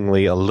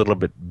seemingly a little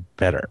bit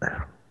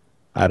better.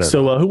 I don't know.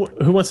 So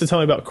who wants to tell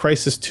me about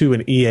Crysis 2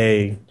 and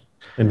EA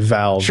and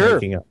Valve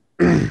making up?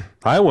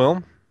 I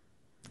will.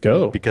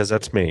 Go. Because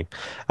that's me.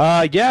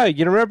 Yeah,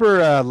 you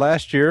remember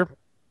last year,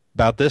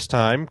 about this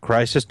time,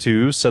 Crysis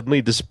 2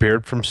 suddenly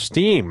disappeared from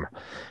Steam.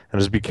 And it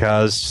was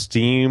because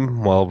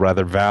Steam, well,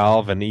 rather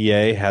Valve and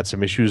EA had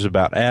some issues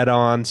about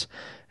add-ons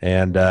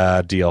and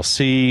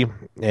DLC,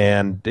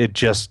 and it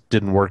just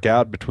didn't work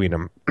out between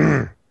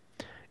them.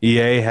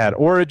 EA had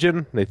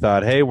Origin. They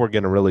thought, hey, we're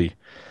going to really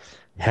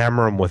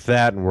hammer them with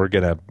that, and we're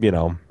going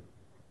to,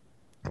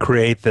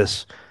 create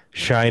this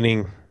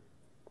shining...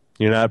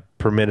 You're not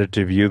permitted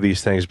to view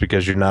these things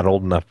because you're not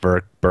old enough,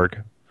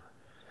 Berg.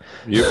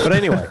 But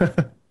anyway,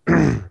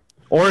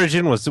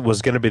 Origin was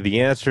going to be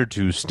the answer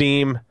to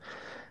Steam,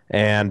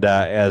 and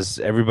as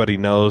everybody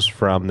knows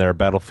from their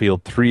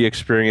Battlefield 3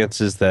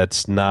 experiences,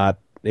 that's not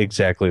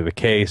exactly the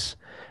case.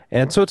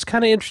 And so it's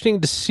kind of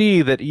interesting to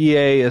see that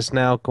EA is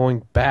now going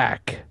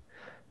back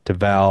to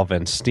Valve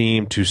and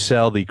Steam to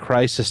sell the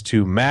Crysis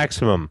 2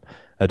 Maximum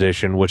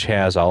Edition, which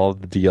has all of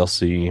the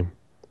DLC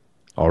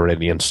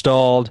already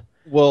installed.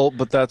 Well,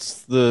 but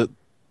that's the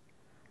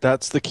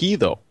key,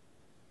 though.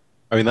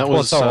 I mean, that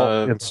was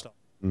installed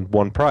in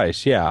one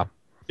price, yeah.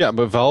 Yeah,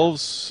 but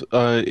Valve's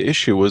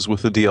issue was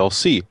with the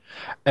DLC,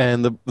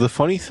 and the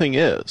funny thing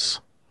is,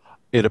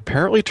 it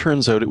apparently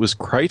turns out it was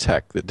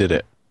Crytek that did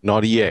it,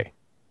 not EA.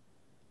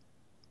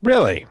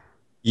 Really?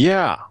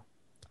 Yeah.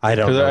 I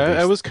don't know.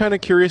 I was kind of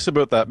curious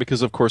about that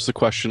because, of course, the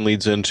question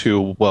leads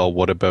into, well,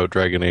 what about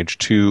Dragon Age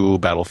 2,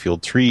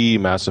 Battlefield 3,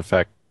 Mass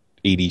Effect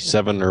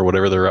 87, or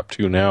whatever they're up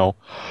to now?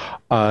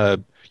 Are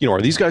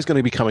these guys going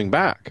to be coming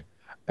back?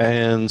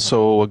 And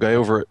so a guy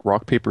over at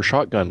Rock Paper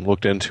Shotgun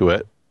looked into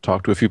it,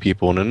 talked to a few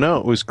people, and no,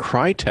 it was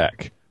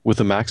Crytek with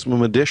the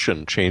Maximum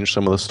Edition, changed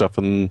some of the stuff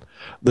in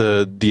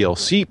the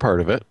DLC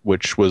part of it,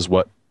 which was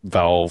what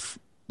Valve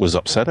was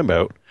upset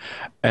about,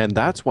 and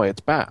that's why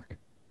it's back.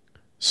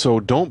 So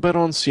don't bet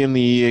on seeing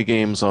the EA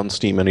games on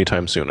Steam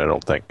anytime soon, I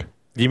don't think.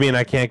 You mean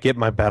I can't get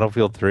my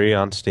Battlefield 3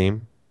 on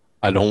Steam?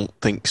 I don't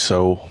think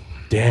so.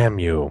 Damn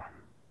you.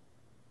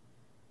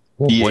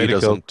 EA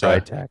doesn't.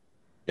 Crytek.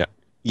 Yeah.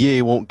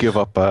 EA won't give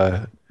up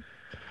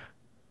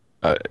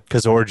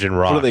because Origin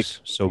rocks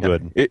so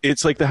good.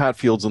 It's like the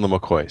Hatfields and the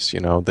McCoys,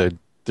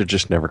 they're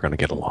just never going to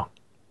get along.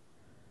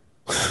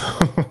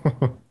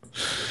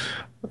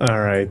 All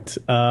right.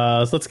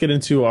 So let's get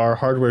into our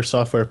hardware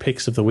software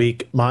picks of the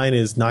week. Mine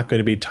is not going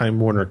to be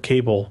Time Warner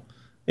Cable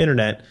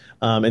Internet.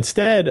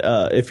 Instead,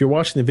 if you're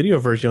watching the video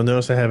version, you'll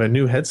notice I have a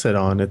new headset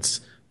on.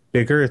 It's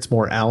bigger. It's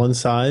more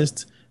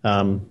Allen-sized.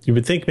 You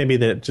would think maybe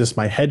that just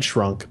my head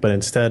shrunk, but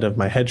instead of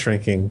my head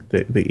shrinking,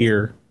 the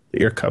ear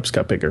cups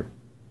got bigger.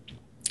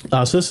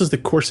 So this is the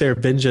Corsair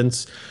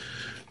Vengeance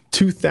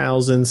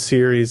 2000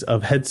 series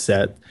of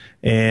headset,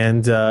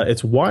 and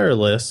it's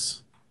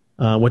wireless,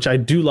 which I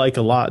do like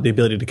a lot, the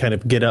ability to kind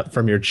of get up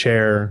from your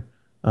chair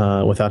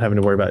without having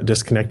to worry about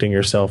disconnecting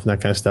yourself and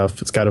that kind of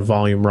stuff. It's got a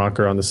volume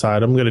rocker on the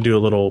side. I'm going to do a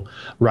little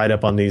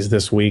write-up on these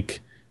this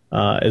week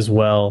as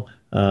well.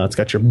 It's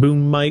got your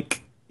boom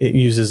mic. It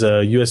uses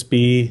a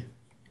USB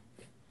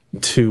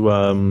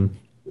to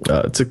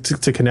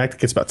to connect. It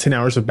gets about 10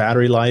 hours of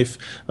battery life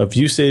of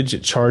usage.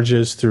 It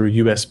charges through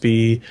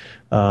USB,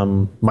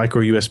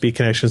 micro USB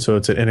connection, so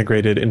it's an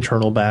integrated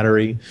internal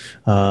battery.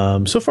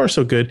 So far,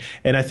 so good.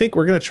 And I think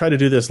we're going to try to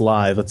do this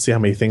live. Let's see how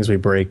many things we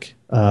break.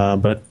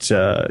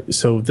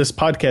 So this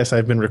podcast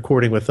I've been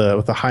recording with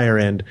a higher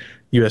end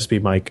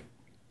USB mic.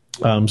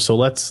 So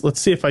let's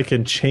see if I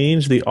can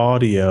change the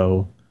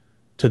audio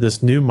to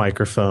this new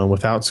microphone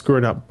without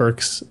screwing up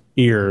Burke's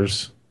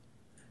ears.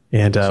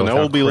 And so now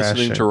we'll be crashing.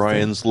 listening to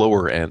Ryan's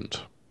lower end.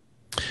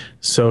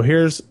 So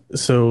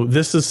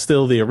this is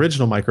still the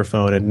original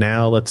microphone, and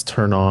now let's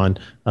turn on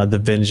the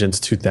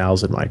Vengeance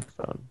 2000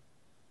 microphone.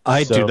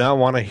 I do not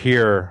want to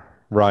hear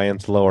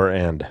Ryan's lower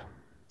end.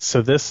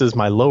 So this is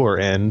my lower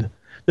end.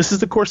 This is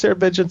the Corsair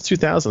Vengeance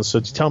 2000. So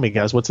tell me,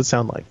 guys, what's it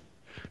sound like?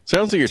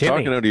 Sounds like you're Timmy.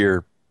 talking out of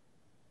your...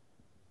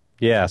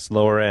 Yes,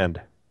 lower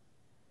end.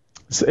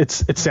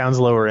 It sounds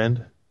lower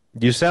end.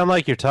 You sound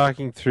like you're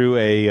talking through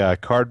a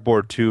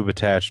cardboard tube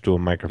attached to a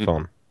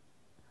microphone.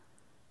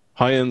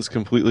 High end's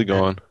completely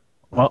gone.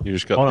 Well, You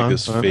just got hold like on.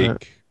 this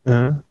fake...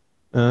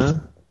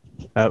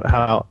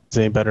 How is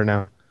it any better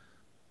now?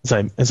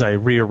 As I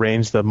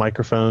rearrange the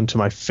microphone to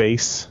my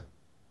face,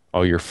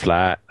 Oh, you're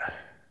flat.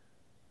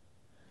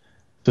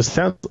 just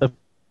sounds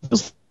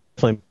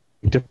different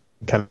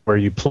kind of where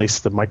you place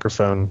the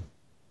microphone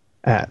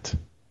at.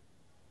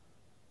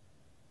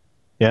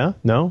 Yeah?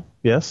 No?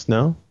 Yes?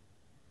 No?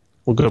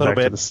 We'll go Little back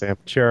to bit. the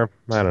sample. Sure,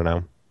 I don't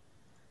know.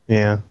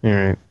 Yeah, all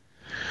right.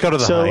 Go to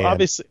the high So end.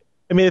 obviously,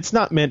 I mean, it's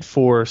not meant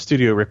for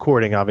studio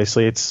recording.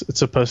 Obviously, it's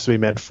supposed to be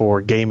meant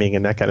for gaming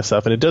and that kind of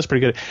stuff, and it does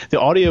pretty good. The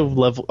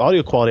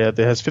audio quality that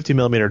has 50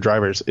 millimeter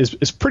drivers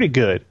is pretty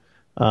good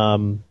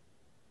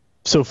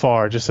so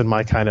far. Just in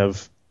my kind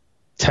of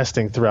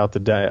testing throughout the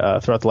day,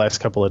 throughout the last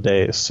couple of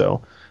days.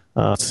 So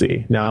let's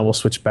see. Now I will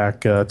switch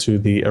back to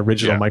the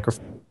original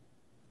microphone.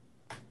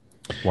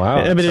 Wow.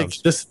 I mean,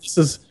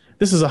 sounds-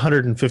 this is a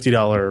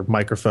 $150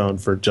 microphone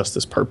for just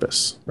this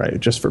purpose, right?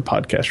 Just for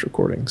podcast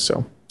recording.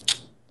 So.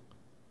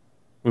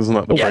 Isn't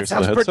that the price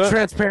of the headset?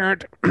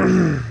 transparent.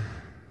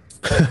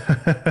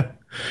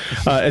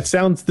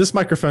 This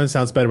microphone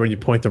sounds better when you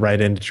point the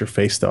right end at your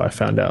face, though. I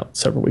found out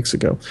several weeks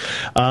ago.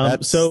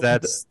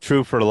 That's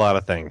true for a lot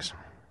of things.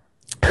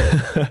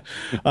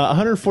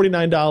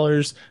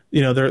 $149.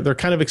 You know, they're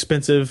kind of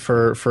expensive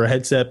for a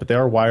headset, but they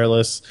are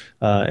wireless,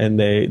 and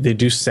they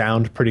do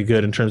sound pretty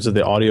good in terms of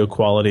the audio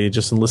quality,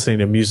 just in listening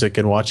to music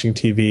and watching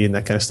TV and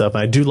that kind of stuff.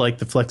 And I do like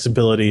the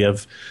flexibility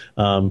of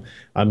I'm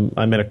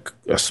in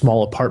a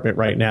small apartment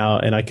right now,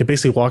 and I could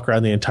basically walk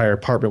around the entire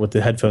apartment with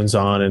the headphones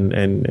on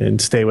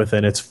and stay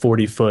within its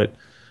 40 to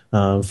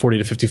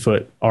 50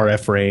 foot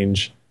RF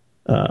range,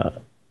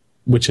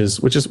 which is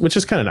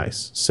kind of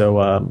nice.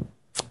 So.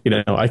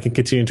 I can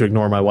continue to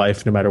ignore my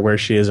wife no matter where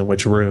she is in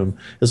which room,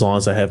 as long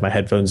as I have my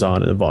headphones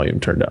on and the volume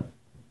turned up.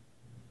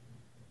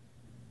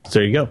 So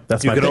there you go.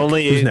 That's my pick.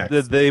 Who's next?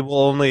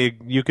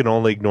 You can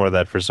only ignore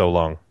that for so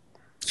long.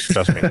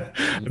 Trust me.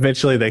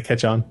 Eventually they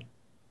catch on.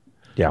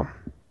 Yeah.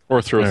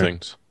 Or throw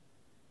things.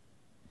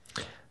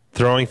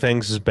 Throwing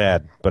things is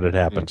bad, but it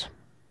happens.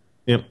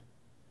 Yep.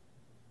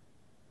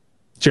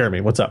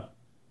 Jeremy, what's up?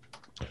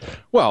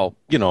 Well,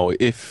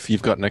 if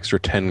you've got an extra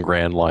 10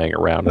 grand lying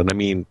around, and I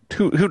mean,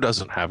 who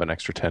doesn't have an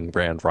extra 10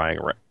 grand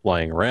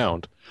lying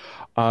around?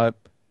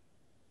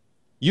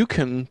 You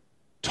can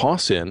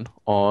toss in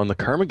on the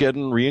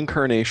Carmageddon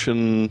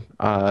Reincarnation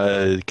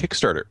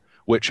Kickstarter,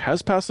 which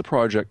has passed the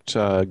project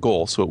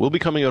goal, so it will be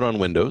coming out on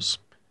Windows.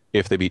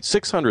 If they beat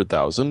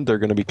 600,000, they're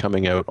going to be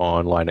coming out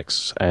on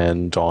Linux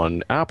and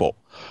on Apple.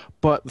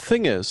 But the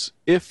thing is,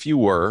 if you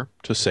were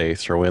to, say,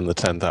 throw in the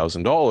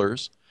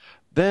 $10,000,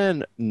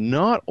 then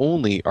not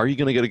only are you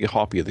going to get a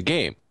copy of the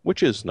game,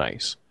 which is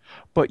nice,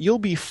 but you'll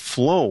be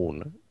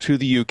flown to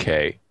the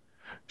UK.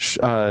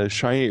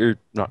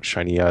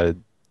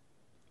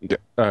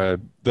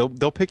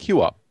 They'll pick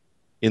you up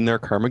in their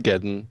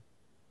Carmageddon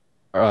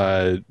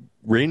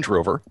Range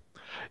Rover.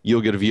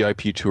 You'll get a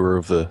VIP tour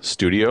of the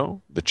studio,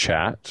 the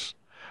chat.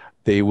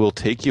 They will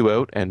take you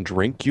out and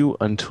drink you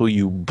until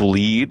you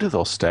bleed.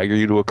 They'll stagger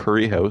you to a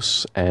curry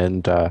house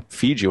and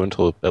feed you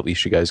until at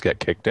least you guys get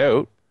kicked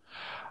out.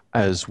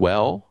 As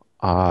well,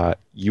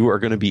 you are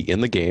going to be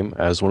in the game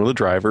as one of the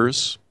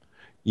drivers.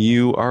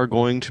 You are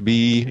going to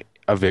be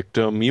a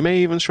victim. You may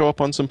even show up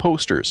on some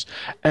posters.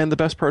 And the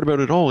best part about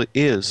it all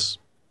is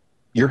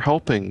you're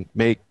helping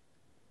make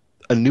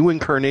a new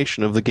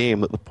incarnation of the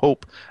game that the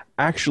Pope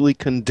actually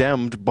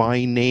condemned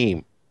by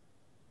name.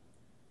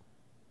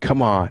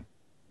 Come on.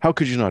 How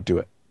could you not do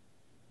it?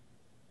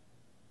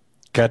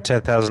 Got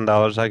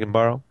 $10,000 I can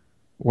borrow?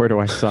 Where do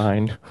I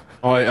sign?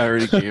 Oh, I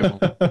already gave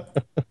them.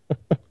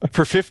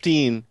 For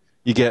 15,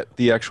 you get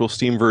the actual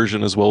Steam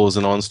version as well as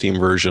a non-Steam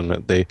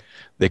version.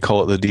 They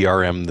call it the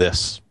DRM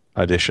This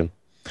edition.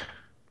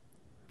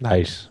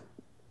 Nice.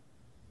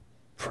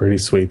 Pretty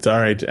sweet. All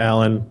right,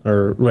 Alan,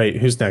 or wait,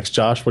 who's next?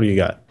 Josh, what do you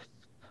got?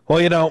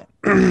 Well,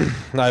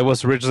 I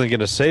was originally going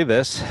to say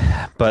this,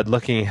 but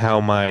looking how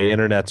my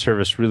internet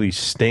service really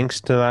stinks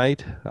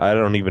tonight, I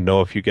don't even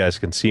know if you guys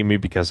can see me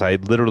because I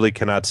literally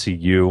cannot see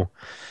you.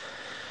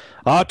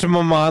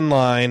 Optimum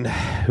Online,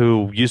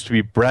 who used to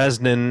be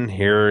Bresnan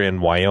here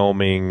in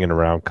Wyoming and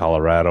around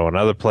Colorado and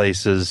other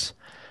places,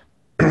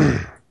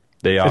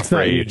 they offer It's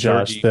not you,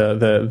 Josh.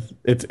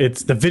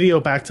 It's the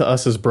video back to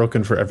us is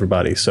broken for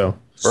everybody. So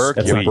Burke,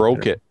 that's you not-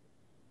 broke it.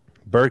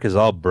 Burke is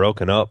all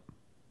broken up.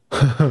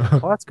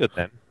 Well, that's good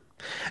then.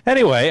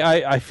 Anyway,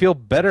 I feel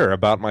better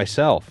about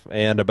myself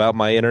and about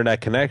my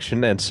internet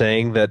connection and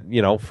saying that,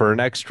 for an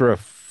extra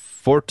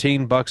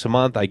 $14 a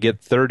month, I get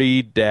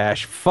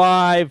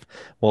 30-5,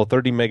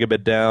 30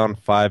 megabit down,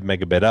 5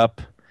 megabit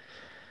up.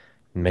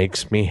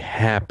 Makes me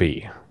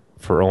happy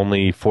for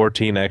only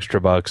 14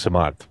 extra bucks a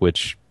month,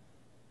 which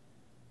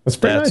That's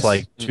pretty that's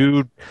nice.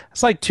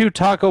 like two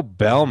Taco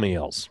Bell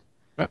meals.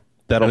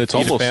 That'll And it's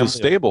feed a almost family as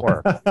stable.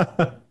 of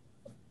 4.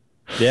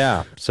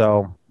 Yeah,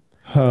 so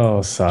Oh,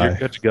 you're sigh.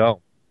 good to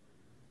go.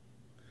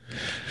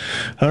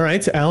 All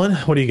right, Alan,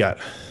 what do you got?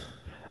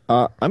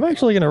 I'm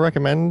actually going to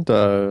recommend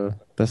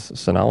this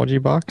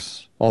Synology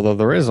box. Although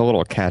there is a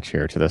little catch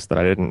here to this that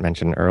I didn't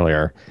mention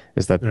earlier,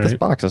 is that this Right.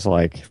 box is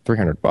like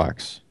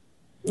 $300.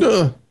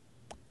 Ugh.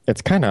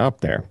 It's kind of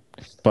up there,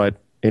 but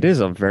it is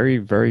a very,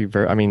 very,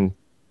 very. I mean,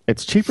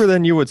 it's cheaper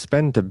than you would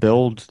spend to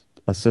build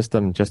a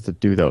system just to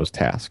do those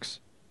tasks,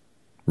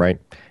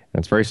 right? And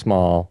it's very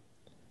small,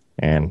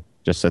 and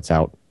just sits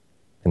out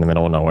in the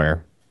middle of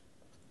nowhere,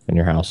 in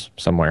your house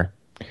somewhere,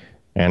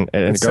 and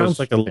it sounds goes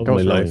like a it goes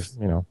lovely really, life.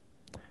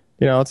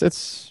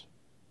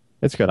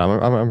 it's good.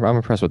 I'm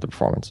impressed with the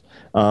performance.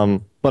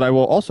 But I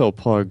will also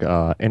plug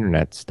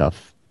internet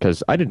stuff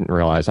because I didn't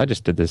realize I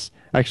just did this.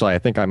 Actually, I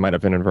think I might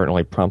have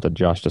inadvertently prompted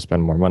Josh to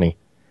spend more money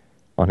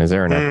on his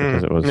internet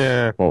because it was.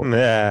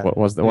 What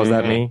was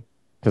that me?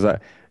 Because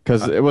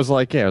it was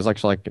like it was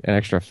actually like an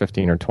extra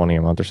 15 or 20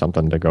 a month or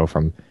something to go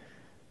from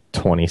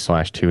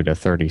 20/2 to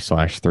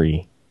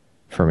 30/3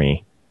 for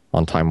me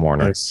on Time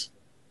Warner. Nice.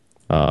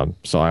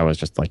 So I was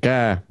just like,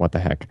 what the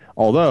heck?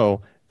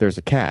 Although there's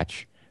a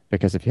catch,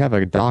 because if you have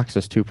a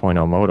DOCSIS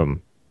 2.0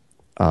 modem,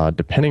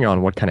 depending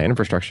on what kind of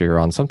infrastructure you're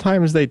on,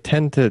 sometimes they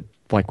tend to,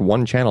 like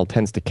one channel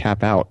tends to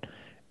cap out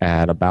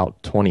at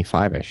about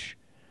 25-ish.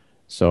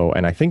 So,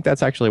 and I think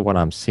that's actually what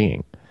I'm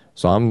seeing.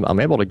 So I'm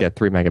able to get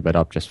 3 megabit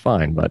up just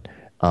fine, but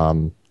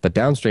the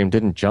downstream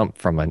didn't jump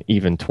from an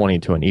even 20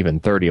 to an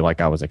even 30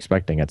 like I was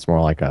expecting. It's more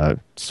like a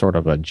sort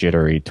of a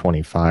jittery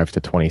 25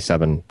 to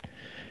 27,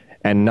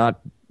 and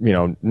not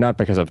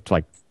because of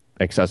like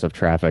excessive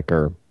traffic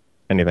or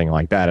anything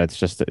like that. It's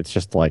just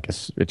like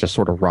it just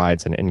sort of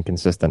rides an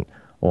inconsistent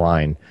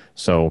line.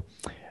 So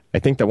I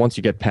think that once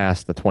you get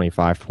past the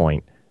 25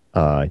 point,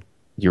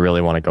 you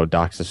really want to go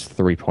DOCSIS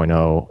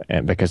 3.0,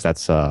 and because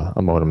that's a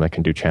modem that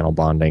can do channel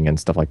bonding and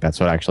stuff like that.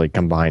 So it actually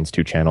combines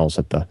two channels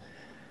at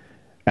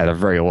a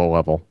very low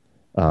level.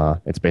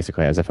 It's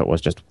basically as if it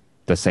was just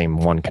the same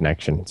one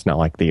connection. It's not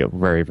like the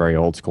very, very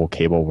old school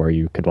cable where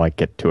you could like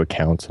get two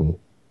accounts and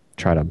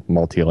try to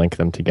multi-link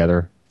them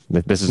together.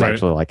 This is Right.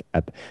 actually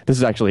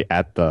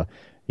at the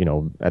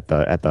at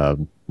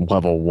the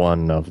level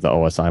 1 of the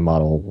OSI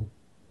model,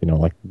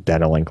 like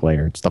data link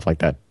layer and stuff like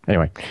that.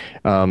 Anyway,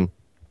 or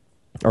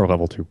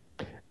level 2.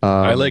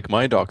 I like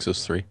my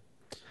DOCSIS 3.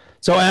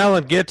 So,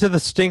 Alan, get to the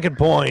stinking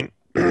point.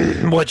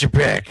 What's your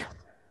pick?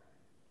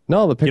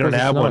 No, the pick You don't was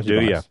a have one, Synology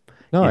do you? box.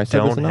 No, I said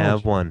don't the Synology.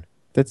 have one.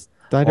 That's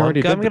I'd Well, already.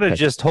 I'm did the going to pick.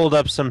 just hold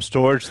up some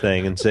storage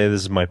thing and say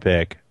this is my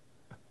pick.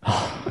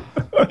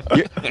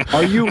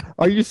 Are you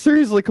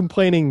seriously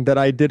complaining that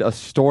I did a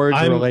storage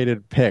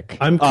related pick?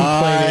 I'm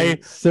complaining. I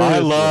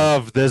Seriously.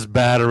 love this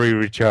battery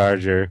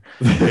recharger.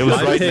 It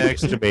was right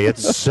next to me.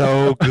 It's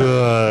so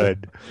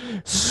good.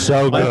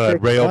 So good. My car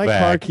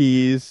Railback.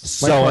 keys.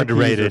 So my car keys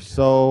underrated. are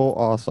so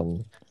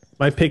awesome.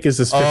 My pick is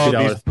this Oh,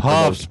 $50 these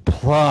Puffs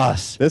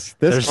Plus. This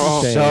They're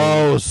keychain,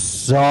 so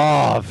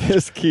soft.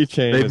 this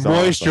keychain They is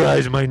awesome.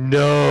 moisturize my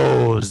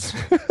nose.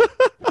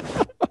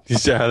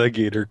 These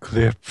alligator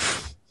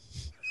clips.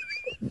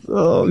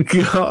 Oh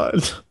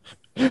God!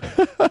 All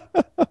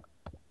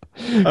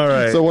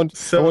right. So went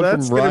from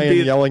that's gonna Ryan be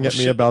yelling at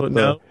me about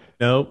no,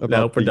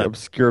 the we're done.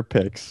 obscure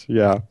picks.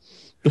 Yeah.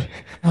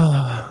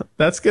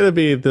 That's going to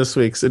be this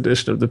week's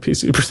edition of the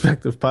PC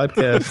Perspective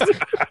podcast.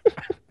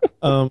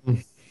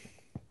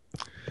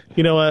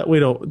 You know what? We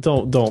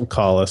don't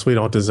call us. We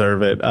don't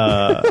deserve it.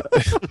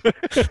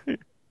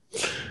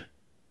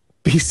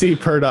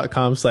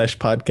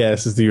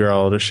 PCPer.com/podcast is the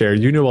URL to share.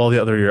 You know all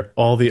the other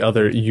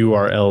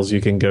URLs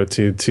you can go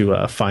to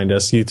find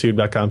us.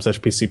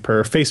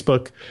 YouTube.com/PCPer,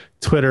 Facebook,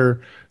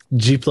 Twitter,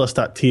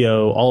 gplus.to,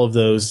 all of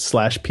those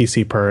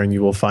 /PCPer, and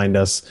you will find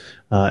us.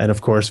 And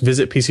of course,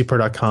 visit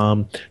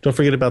PCPer.com. Don't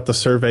forget about the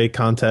survey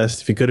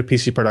contest. If you go to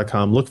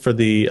PCPer.com, look for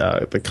the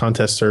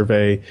contest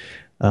survey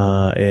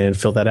and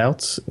fill that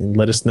out. And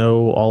let us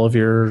know all of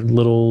your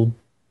little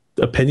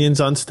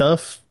opinions on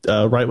stuff,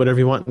 write whatever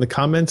you want in the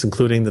comments,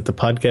 including that the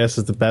podcast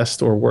is the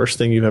best or worst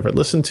thing you've ever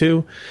listened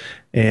to.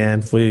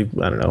 And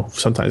I don't know,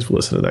 sometimes we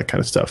listen to that kind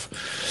of stuff.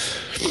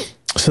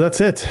 So that's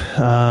it.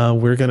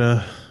 We're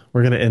gonna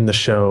end the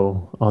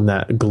show on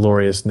that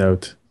glorious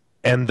note.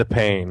 End the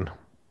pain.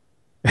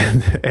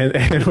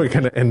 And we're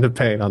going to end the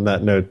pain on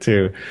that note,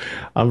 too.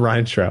 I'm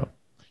Ryan Shrout.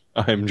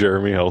 I'm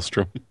Jeremy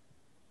Hellstrom.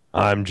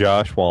 I'm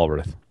Josh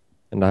Walrath.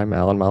 And I'm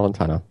Alan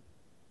Malentano.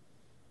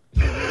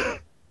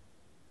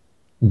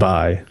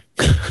 Bye.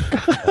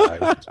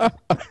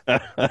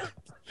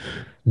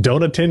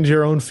 Don't attend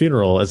your own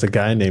funeral as a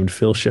guy named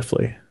Phil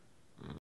Shifley.